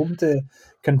ran home to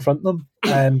confront them.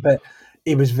 But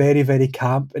he was very, very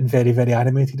camp and very, very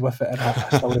animated with it, and I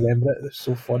still remember it. It's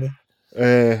so funny.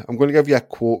 I'm going to give you a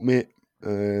quote, mate,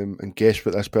 and guess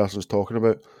what this person's talking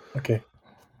about. Okay.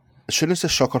 As soon as the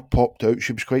sucker popped out,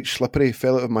 she was quite slippery,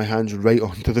 fell out of my hands right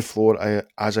onto the floor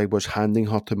as I was handing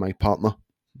her to my partner.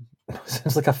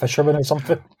 Sounds like a fisherman or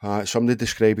something. Somebody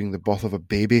describing the birth of a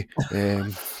baby.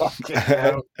 It's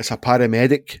a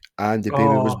paramedic, and the baby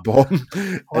was born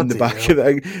in the back of the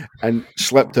thing and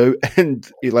slipped out, and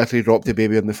he literally dropped the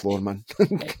baby on the floor, man.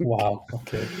 Wow.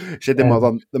 Okay. Said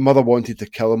the mother wanted to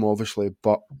kill him, obviously,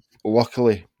 but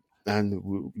luckily,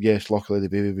 and yes, luckily the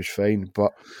baby was fine.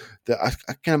 But I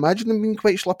can imagine them being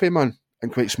quite slippy, man.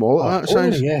 and quite small at that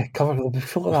totally, size. yeah, covered. It'll be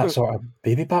full of that sort of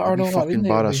baby batter and all that, fucking wouldn't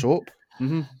bar it? of soap.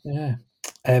 Yeah.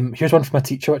 Here's one from a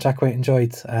teacher which I quite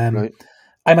enjoyed. Right.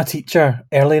 I'm a teacher.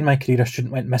 Early in my career, a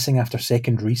student went missing after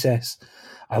second recess.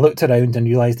 I looked around and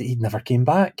realised that he'd never came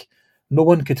back. No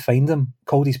one could find him.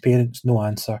 Called his parents, no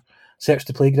answer. Searched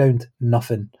the playground,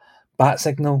 nothing. Bat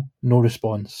signal, no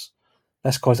response.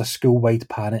 This caused a school-wide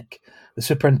panic. The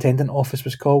superintendent office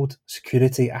was called,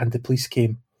 security and the police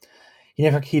came.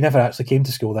 He never actually came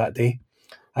to school that day.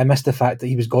 I missed the fact that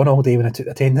he was gone all day when I took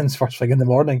attendance first thing in the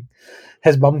morning.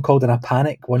 His mum called in a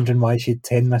panic, wondering why she had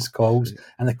 10 missed calls,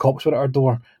 and the cops were at her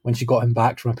door when she got him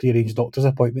back from a prearranged doctor's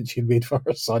appointment she had made for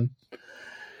her son.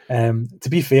 To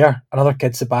be fair, another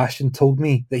kid, Sebastian, told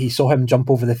me that he saw him jump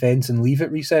over the fence and leave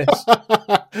at recess.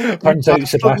 Turns out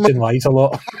Sebastian lies a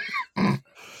lot.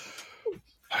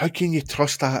 How can you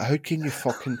trust that? How can you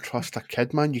fucking trust a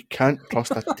kid, man? You can't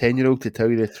trust a 10-year-old to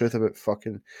tell you the truth about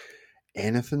fucking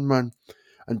anything, man.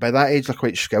 And by that age, they're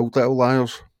quite skilled little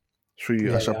liars. So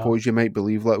I suppose you might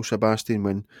believe little Sebastian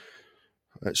when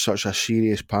it's such a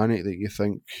serious panic that you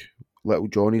think little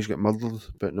Johnny's got murdered,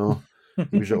 but no,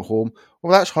 he was at home.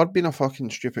 Well, that's her being a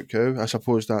fucking stupid cow. I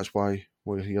suppose that's why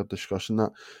we're here discussing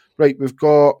that. Right, we've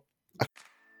got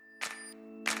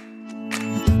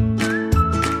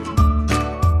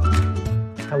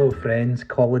Hello friends,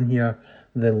 Colin here,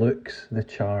 the looks, the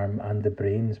charm and the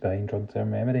brains behind Drug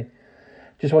Term Memory.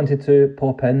 Just wanted to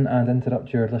pop in and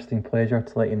interrupt your listening pleasure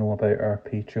to let you know about our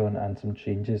Patreon and some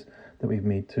changes that we've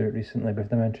made to it recently.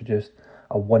 We've now introduced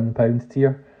a £1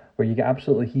 tier where you get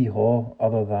absolutely hee-haw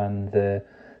other than the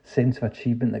sense of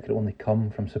achievement that could only come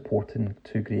from supporting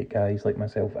two great guys like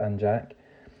myself and Jack.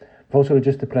 We've also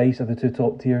reduced the price of the two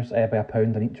top tiers by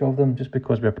 £1 on each of them, just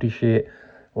because we appreciate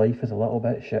life is a little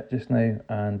bit shit just now,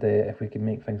 and if we can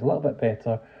make things a little bit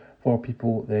better for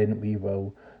people, then we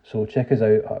will. So check us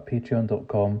out at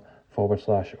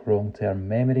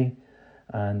patreon.com/wrongtermmemory,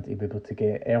 and you'll be able to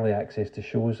get early access to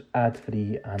shows,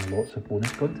 ad-free, and lots of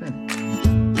bonus content.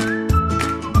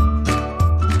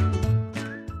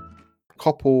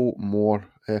 couple more.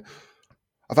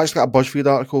 I've actually got a BuzzFeed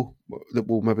article that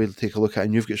we'll maybe take a look at,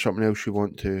 and you've got something else you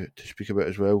want to speak about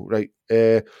as well. Right.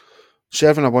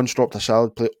 Serving a once-dropped a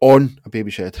salad plate on a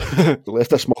baby's head.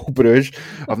 Left a small bruise.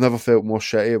 I've never felt more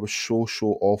shitty. It was so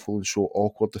awful and so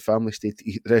awkward. The family stayed to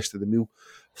eat the rest of the meal.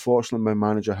 Fortunately, my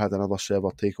manager had another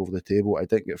server take over the table. I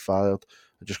didn't get fired.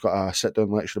 I just got a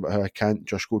sit-down lecture about how I can't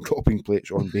just go dropping plates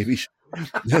on babies.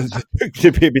 They took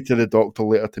the baby to the doctor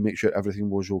later to make sure everything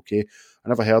was okay. I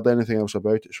never heard anything else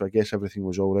about it, so I guess everything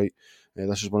was all right.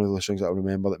 This is one of those things that I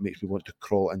remember that makes me want to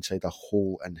crawl inside a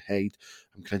hole and hide.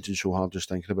 I'm cringing so hard just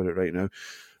thinking about it right now.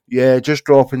 Yeah, just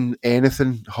dropping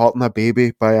anything, hurting a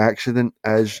baby by accident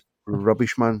is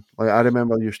rubbish, man. Like, I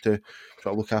remember I used to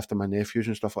sort of look after my nephews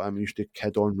and stuff like that. I used to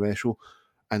kid on wrestle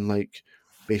and like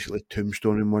basically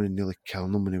tombstoning one and nearly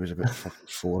killing him when he was about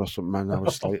 4 or something, man. I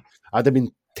was like, I'd have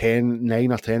been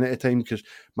 9 or 10 at the time because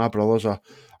my brothers are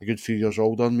a good few years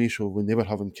older than me, so when they were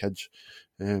having kids,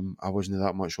 I wasn't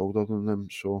that much older than them.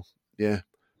 So yeah,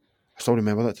 I still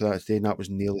remember that to that day, and that was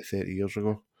nearly 30 years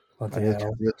ago.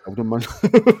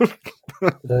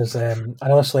 There's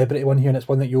another celebrity one here, and it's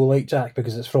one that you'll like, Jack,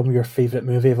 because it's from your favourite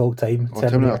movie of all time,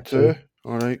 Terminator 2.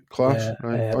 All right, class.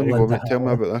 Right. On you go, mate. Tell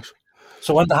me about this.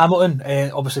 So Linda Hamilton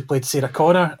obviously played Sarah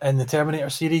Connor in the Terminator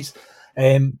series,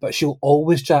 but she'll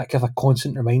always, Jack, have a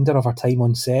constant reminder of her time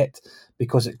on set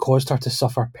because it caused her to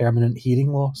suffer permanent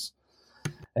hearing loss.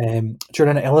 During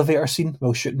an elevator scene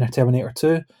while shooting her Terminator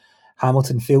 2,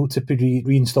 Hamilton failed to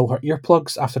reinstall her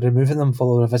earplugs after removing them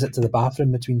following a visit to the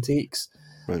bathroom between takes.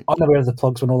 Right. Unaware the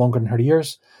plugs were no longer in her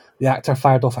ears, the actor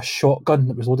fired off a shotgun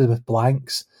that was loaded with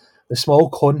blanks. The small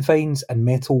confines and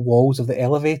metal walls of the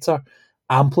elevator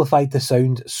amplified the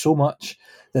sound so much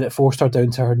that it forced her down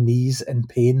to her knees in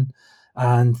pain,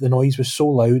 and the noise was so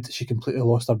loud she completely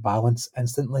lost her balance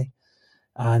instantly.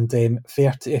 And 3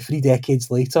 decades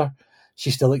later,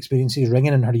 she still experiences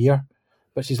ringing in her ear,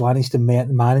 but she's managed to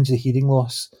manage the hearing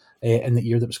loss in the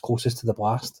ear that was closest to the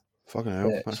blast. Fucking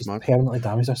hell, that's she's mad. Permanently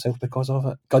damaged herself because of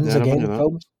it. Guns again in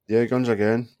films. Yeah, guns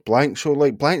again. Blanks. So,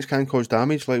 like, blanks can cause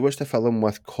damage. Like, what's the film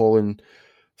with Colin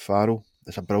Farrell?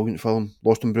 It's a brilliant film.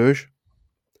 Lost in Bruges.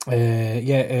 It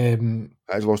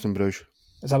is Lost in Bruges.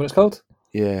 Is that what it's called?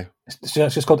 Yeah. It's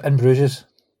just called In Bruges.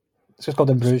 It's just called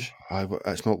In Bruges.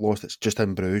 It's not Lost. It's just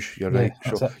In Bruges. You're right.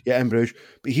 So, In Bruges.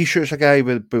 But he shoots a guy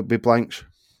with blanks,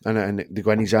 and they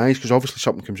go in his eyes because obviously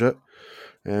something comes out.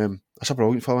 That's a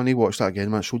brilliant film. I need to watch that again,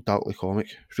 man. It's so darkly comic.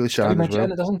 It's really sad as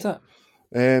well. It, doesn't it?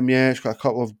 Yeah, it's got a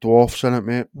couple of dwarfs in it,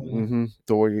 mate. Don't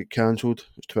want to get cancelled.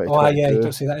 It's Oh, yeah, you 2022.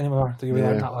 don't see that anymore. Do you? We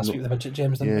had Yeah, that last no, week with the midget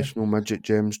gems, didn't yes, we? no midget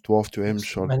gems, dwarf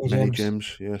gems, or Mini mini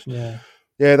gems. gems. Yes. Yeah.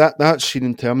 Yeah, that scene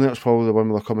in Terminator's probably the one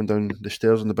where they're coming down the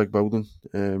stairs in the big building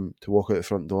to walk out the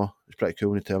front door. It's pretty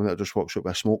cool when the Terminator just walks out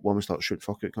with a smoke bomb and starts shooting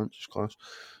fuck it cunts. It's class.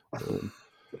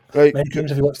 Right. Many games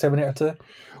have you watched Terminator 2?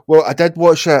 Well, I did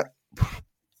watch it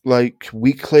like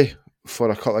weekly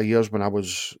for a couple of years when I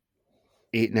was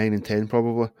 8, 9 and 10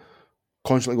 probably.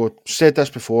 Constantly go, said this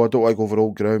before, I don't like over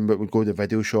old ground, but we'd go to the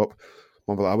video shop.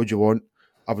 Mum would be like, what do you want?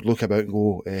 I would look about and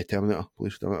go, Terminator,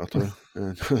 please, Terminator 2.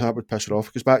 And that would piss her off,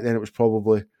 because back then it was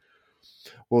probably,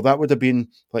 well, that would have been,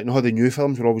 like, you know how the new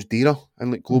films were always dearer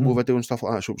in like Global Video and stuff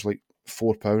like that, so it was like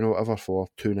 £4 or whatever for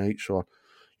 2 nights, or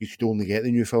you could only get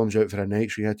the new films out for a night,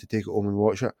 so you had to take it home and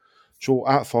watch it. So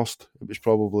at first, it was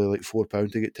probably like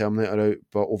 £4 to get Terminator out,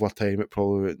 but over time it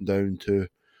probably went down to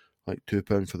like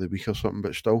 £2 for the week or something,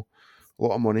 but still a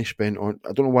lot of money spent on.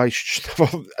 I don't know why she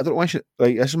never. I don't know why she,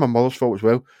 like, this is my mother's fault as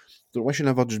well. I don't know why she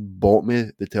never just bought me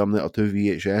the Terminator 2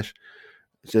 VHS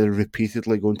instead of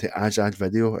repeatedly going to Azad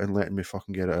Video and letting me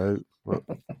fucking get it out. But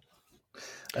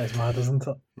It's mad, isn't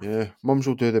it? yeah, mums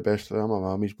will do the best. I'm a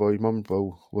mammy's boy. Mum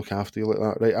will look after you like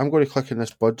that. Right, I'm going to click on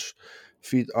this Buds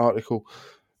feed article.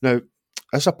 Now,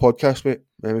 it's a podcast, mate.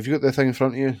 Have you got the thing in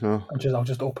front of you? No. I'll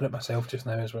just open it myself just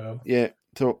now as well. Yeah,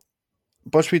 so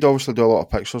BuzzFeed obviously do a lot of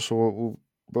pictures, so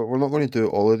but we're not going to do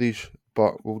all of these,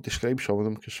 but we'll describe some of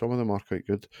them because some of them are quite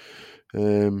good.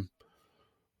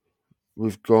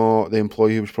 We've got the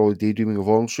employee who was probably daydreaming of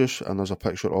orange juice, and there's a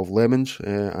picture of lemons,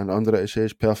 and under it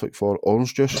says perfect for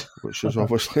orange juice, which is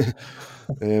obviously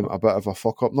a bit of a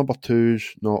fuck up. Number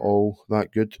 2's not all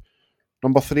that good.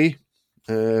 Number 3,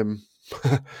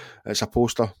 it's a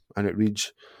poster, and it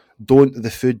reads, "Don't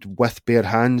the food with bare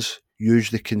hands.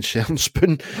 Use the concern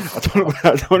spoon."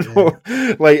 I don't know.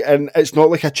 Like, and it's not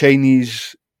like a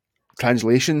Chinese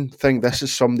translation thing. This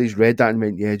is somebody's read that and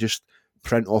went, yeah, just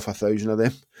print off 1,000 of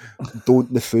them.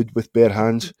 Don't the food with bare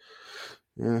hands.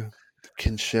 Yeah, the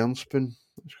concern spoon.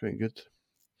 That's quite good.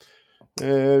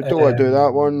 Don't want to do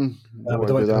that one. Don't want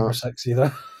to do number 6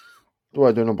 either. Don't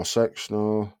want to do number 6.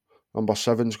 No. Number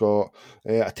 7's got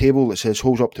a table that says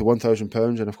holds up to £1,000,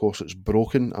 and of course it's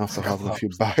broken after having a few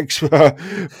bags put on top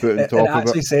of it. It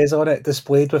actually says on it,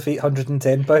 displayed with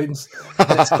 £810.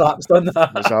 It's collapsed on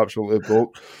that. It's absolutely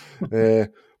broke.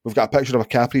 We've got a picture of a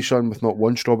Capri Sun with not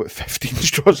one straw but 15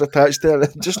 straws attached to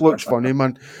it. It just looks funny,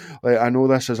 man. Like, I know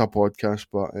this is a podcast,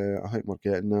 but I think we're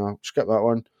getting there. Skip that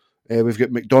one. We've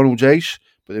got McDonald's ice,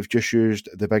 but they've just used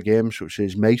the big M, so it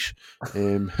says mice.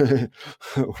 $1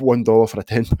 for a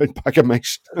 £10 bag of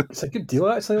mice. It's a good deal,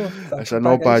 actually. It's a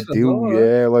not bad deal,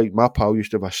 yeah. Like, my pal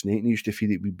used to have a snake and he used to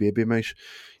feed it with baby mice.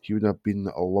 He would have been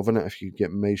loving it if you could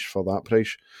get mice for that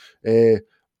price.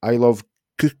 I love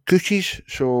cookies,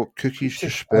 so cookies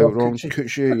just spelled wrong.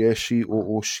 Cookie, yeah,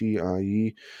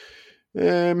 COOCIE.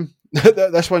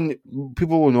 This one,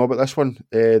 people will know about this one,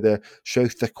 the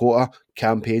South Dakota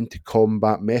campaign to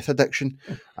combat meth addiction,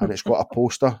 and it's got a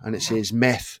poster and it says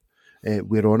meth,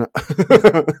 we're on it.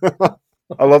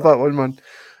 I love that one, man.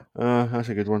 That's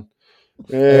a good one.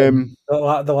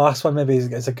 The last one maybe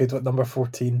is a good one, number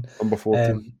 14. Number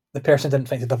 14. The person didn't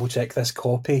think to double check this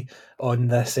copy on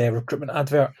this recruitment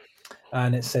advert,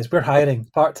 and it says, we're hiring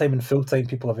part-time and full-time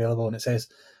people available, and it says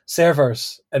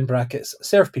servers, in brackets,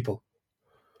 serve people,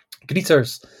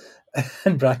 greeters,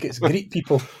 in brackets, greet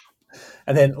people,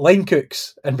 and then line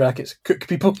cooks, in brackets, cook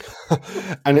people.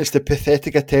 And it's the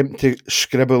pathetic attempt to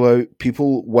scribble out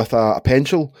people with a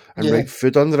pencil and write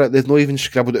food under it. They've not even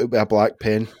scribbled it out with a black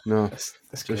pen. No, it's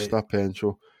just great. A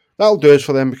pencil. That'll do us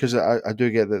for them, because I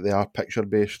do get that they are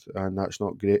picture-based, and that's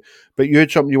not great. But you had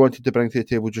something you wanted to bring to the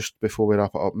table just before we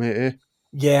wrap it up, mate, eh?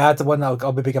 Yeah, I had the one that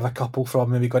I'll maybe give a couple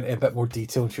from, maybe go into a bit more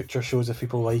detail in future shows if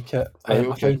people like it. I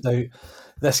found out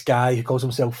this guy who calls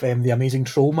himself the Amazing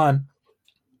Troll Man.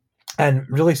 And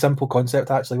really simple concept,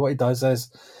 actually. What he does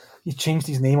is he changed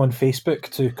his name on Facebook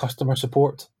to customer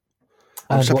support.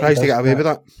 I'm surprised he got away with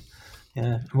that.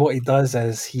 Yeah. And what he does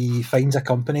is he finds a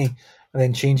company and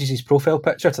then changes his profile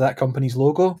picture to that company's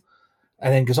logo,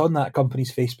 and then goes on that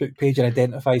company's Facebook page and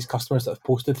identifies customers that have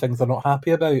posted things they're not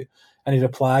happy about, and he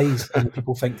replies, and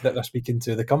people think that they're speaking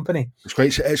to the company. It's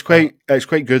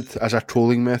quite good as a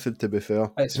trolling method, to be fair.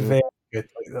 It's very good.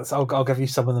 I'll give you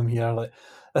some of them here. Like,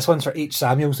 this one's for H.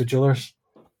 Samuels, the jewellers.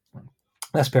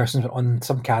 This person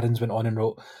some Karens went on and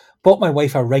wrote, bought my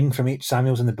wife a ring from H.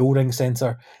 Samuels in the Bull Ring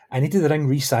Centre. I needed the ring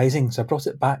resizing, so I brought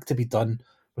it back to be done.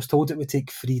 Was told it would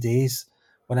take 3 days.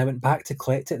 When I went back to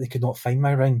collect it, they could not find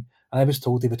my ring, and I was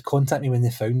told they would contact me when they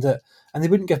found it, and they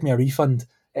wouldn't give me a refund.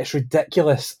 It's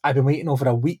ridiculous. I've been waiting over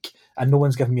a week and no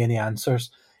one's given me any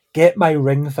answers. Get my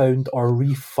ring found or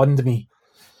refund me.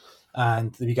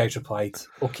 And the wee guys replied,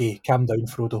 okay, calm down,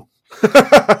 Frodo.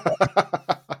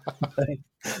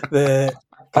 The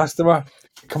customer,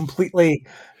 completely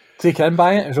taken in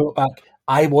by it, has wrote back,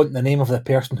 I want the name of the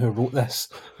person who wrote this.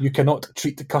 You cannot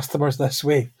treat the customers this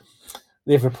way.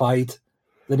 They've replied,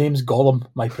 the name's Gollum,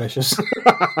 my precious.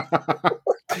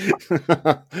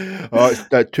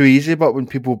 It's too easy, but when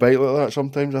people bite like that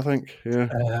sometimes, I think, yeah.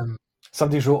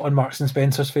 Somebody's wrote on Marks &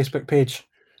 Spencer's Facebook page,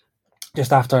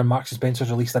 just after Marks & Spencer's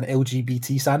released an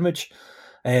LGBT sandwich,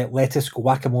 lettuce,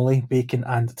 guacamole, bacon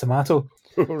and tomato.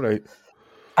 All right.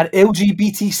 An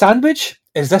LGBT sandwich?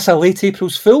 Is this a late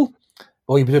April's Fool?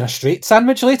 Will you be doing a straight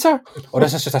sandwich later? Or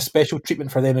is this just a special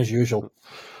treatment for them as usual?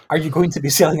 Are you going to be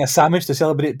selling a sandwich to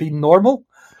celebrate being normal?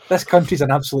 This country's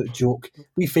an absolute joke.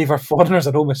 We favour foreigners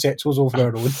and homosexuals over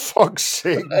our own. Fuck's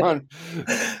sake, man.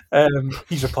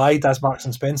 He's replied, as Marks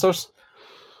 & Spencer's,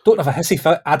 don't have a hissy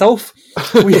fit, Adolf.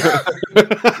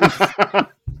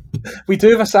 We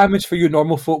do have a sandwich for you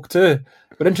normal folk too.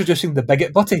 We're introducing the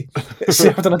Bigot Butty. It's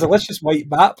served on a delicious white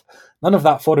bap. None of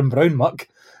that foreign brown muck.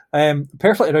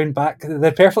 Perfectly round back.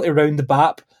 The perfectly round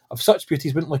bap of such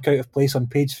beauties wouldn't look out of place on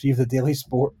page 3 of the Daily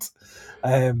Sport.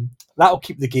 That'll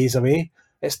keep the gays away.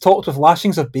 It's topped with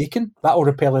lashings of bacon. That'll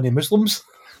repel any Muslims.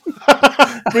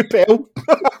 Repel.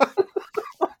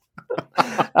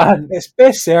 And it's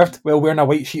best served while wearing a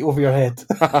white sheet over your head.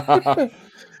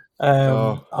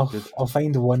 I'll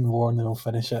find one more and then I'll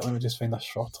finish it. Let me just find a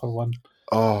shorter one.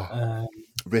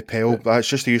 Repel. That's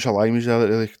just the use of language there that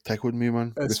really tickled me,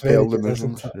 man. Repel the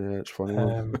Muslims. Yeah, it's funny.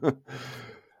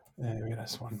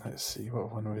 This one. Let's see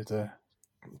what one we do.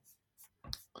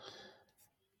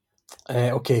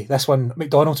 Okay, this one,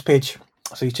 McDonald's page.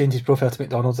 So he changed his profile to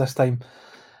McDonald's this time.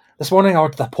 This morning I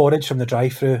ordered a porridge from the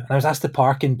drive-thru and I was asked to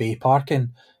park in bay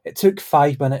parking. It took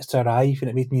 5 minutes to arrive and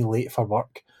it made me late for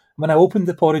work. When I opened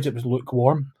the porridge, it was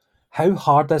lukewarm. How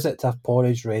hard is it to have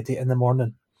porridge ready in the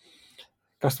morning?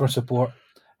 Customer support.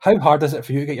 How hard is it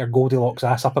for you to get your Goldilocks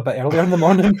ass up a bit earlier in the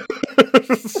morning?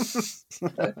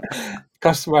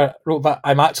 Customer wrote back,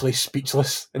 I'm actually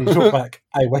speechless. And he wrote back,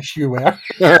 I wish you were.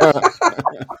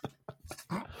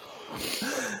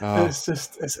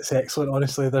 It's excellent,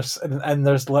 honestly.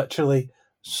 There's literally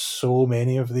so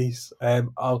many of these.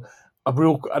 One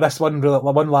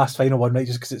last final one, right,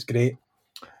 just because it's great.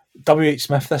 W.H.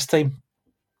 Smith this time.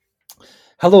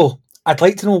 Hello, I'd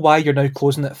like to know why you're now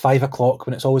closing at 5 o'clock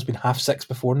when it's always been 6:30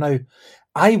 before now.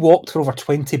 I walked for over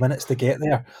 20 minutes to get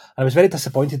there, and I was very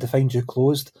disappointed to find you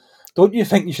closed. Don't you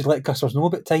think you should let customers know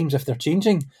about times if they're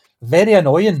changing? Very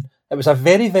annoying. It was a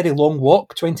very, very long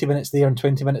walk, 20 minutes there and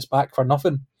 20 minutes back for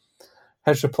nothing.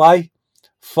 His reply,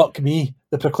 fuck me,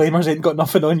 the Proclaimers ain't got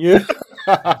nothing on you.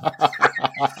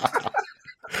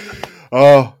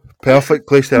 Oh, perfect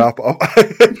place to wrap it up.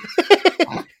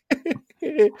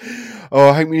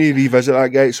 I think we need to revisit that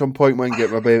guy at some point, man.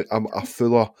 Get maybe a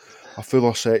fuller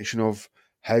section of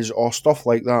his or stuff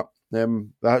like that.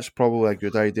 That's probably a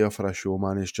good idea for a show,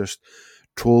 man. It's just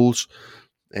trolls,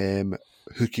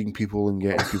 hooking people and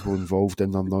getting people involved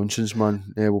in their nonsense,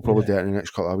 man. We'll probably do it in the next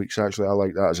couple of weeks. Actually, I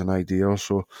like that as an idea.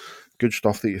 So good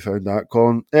stuff that you found that,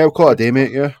 Colin. We'll call it a day,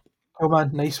 mate. Yeah. Oh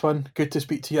man, nice one. Good to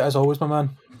speak to you as always, my man.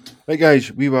 Right,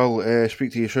 guys, we will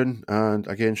speak to you soon. And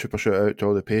again, super shout out to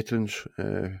all the patrons.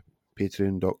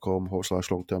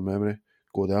 Patreon.com/long-term memory.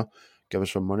 Go there, give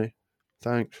us some money.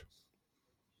 Thanks.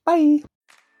 Bye.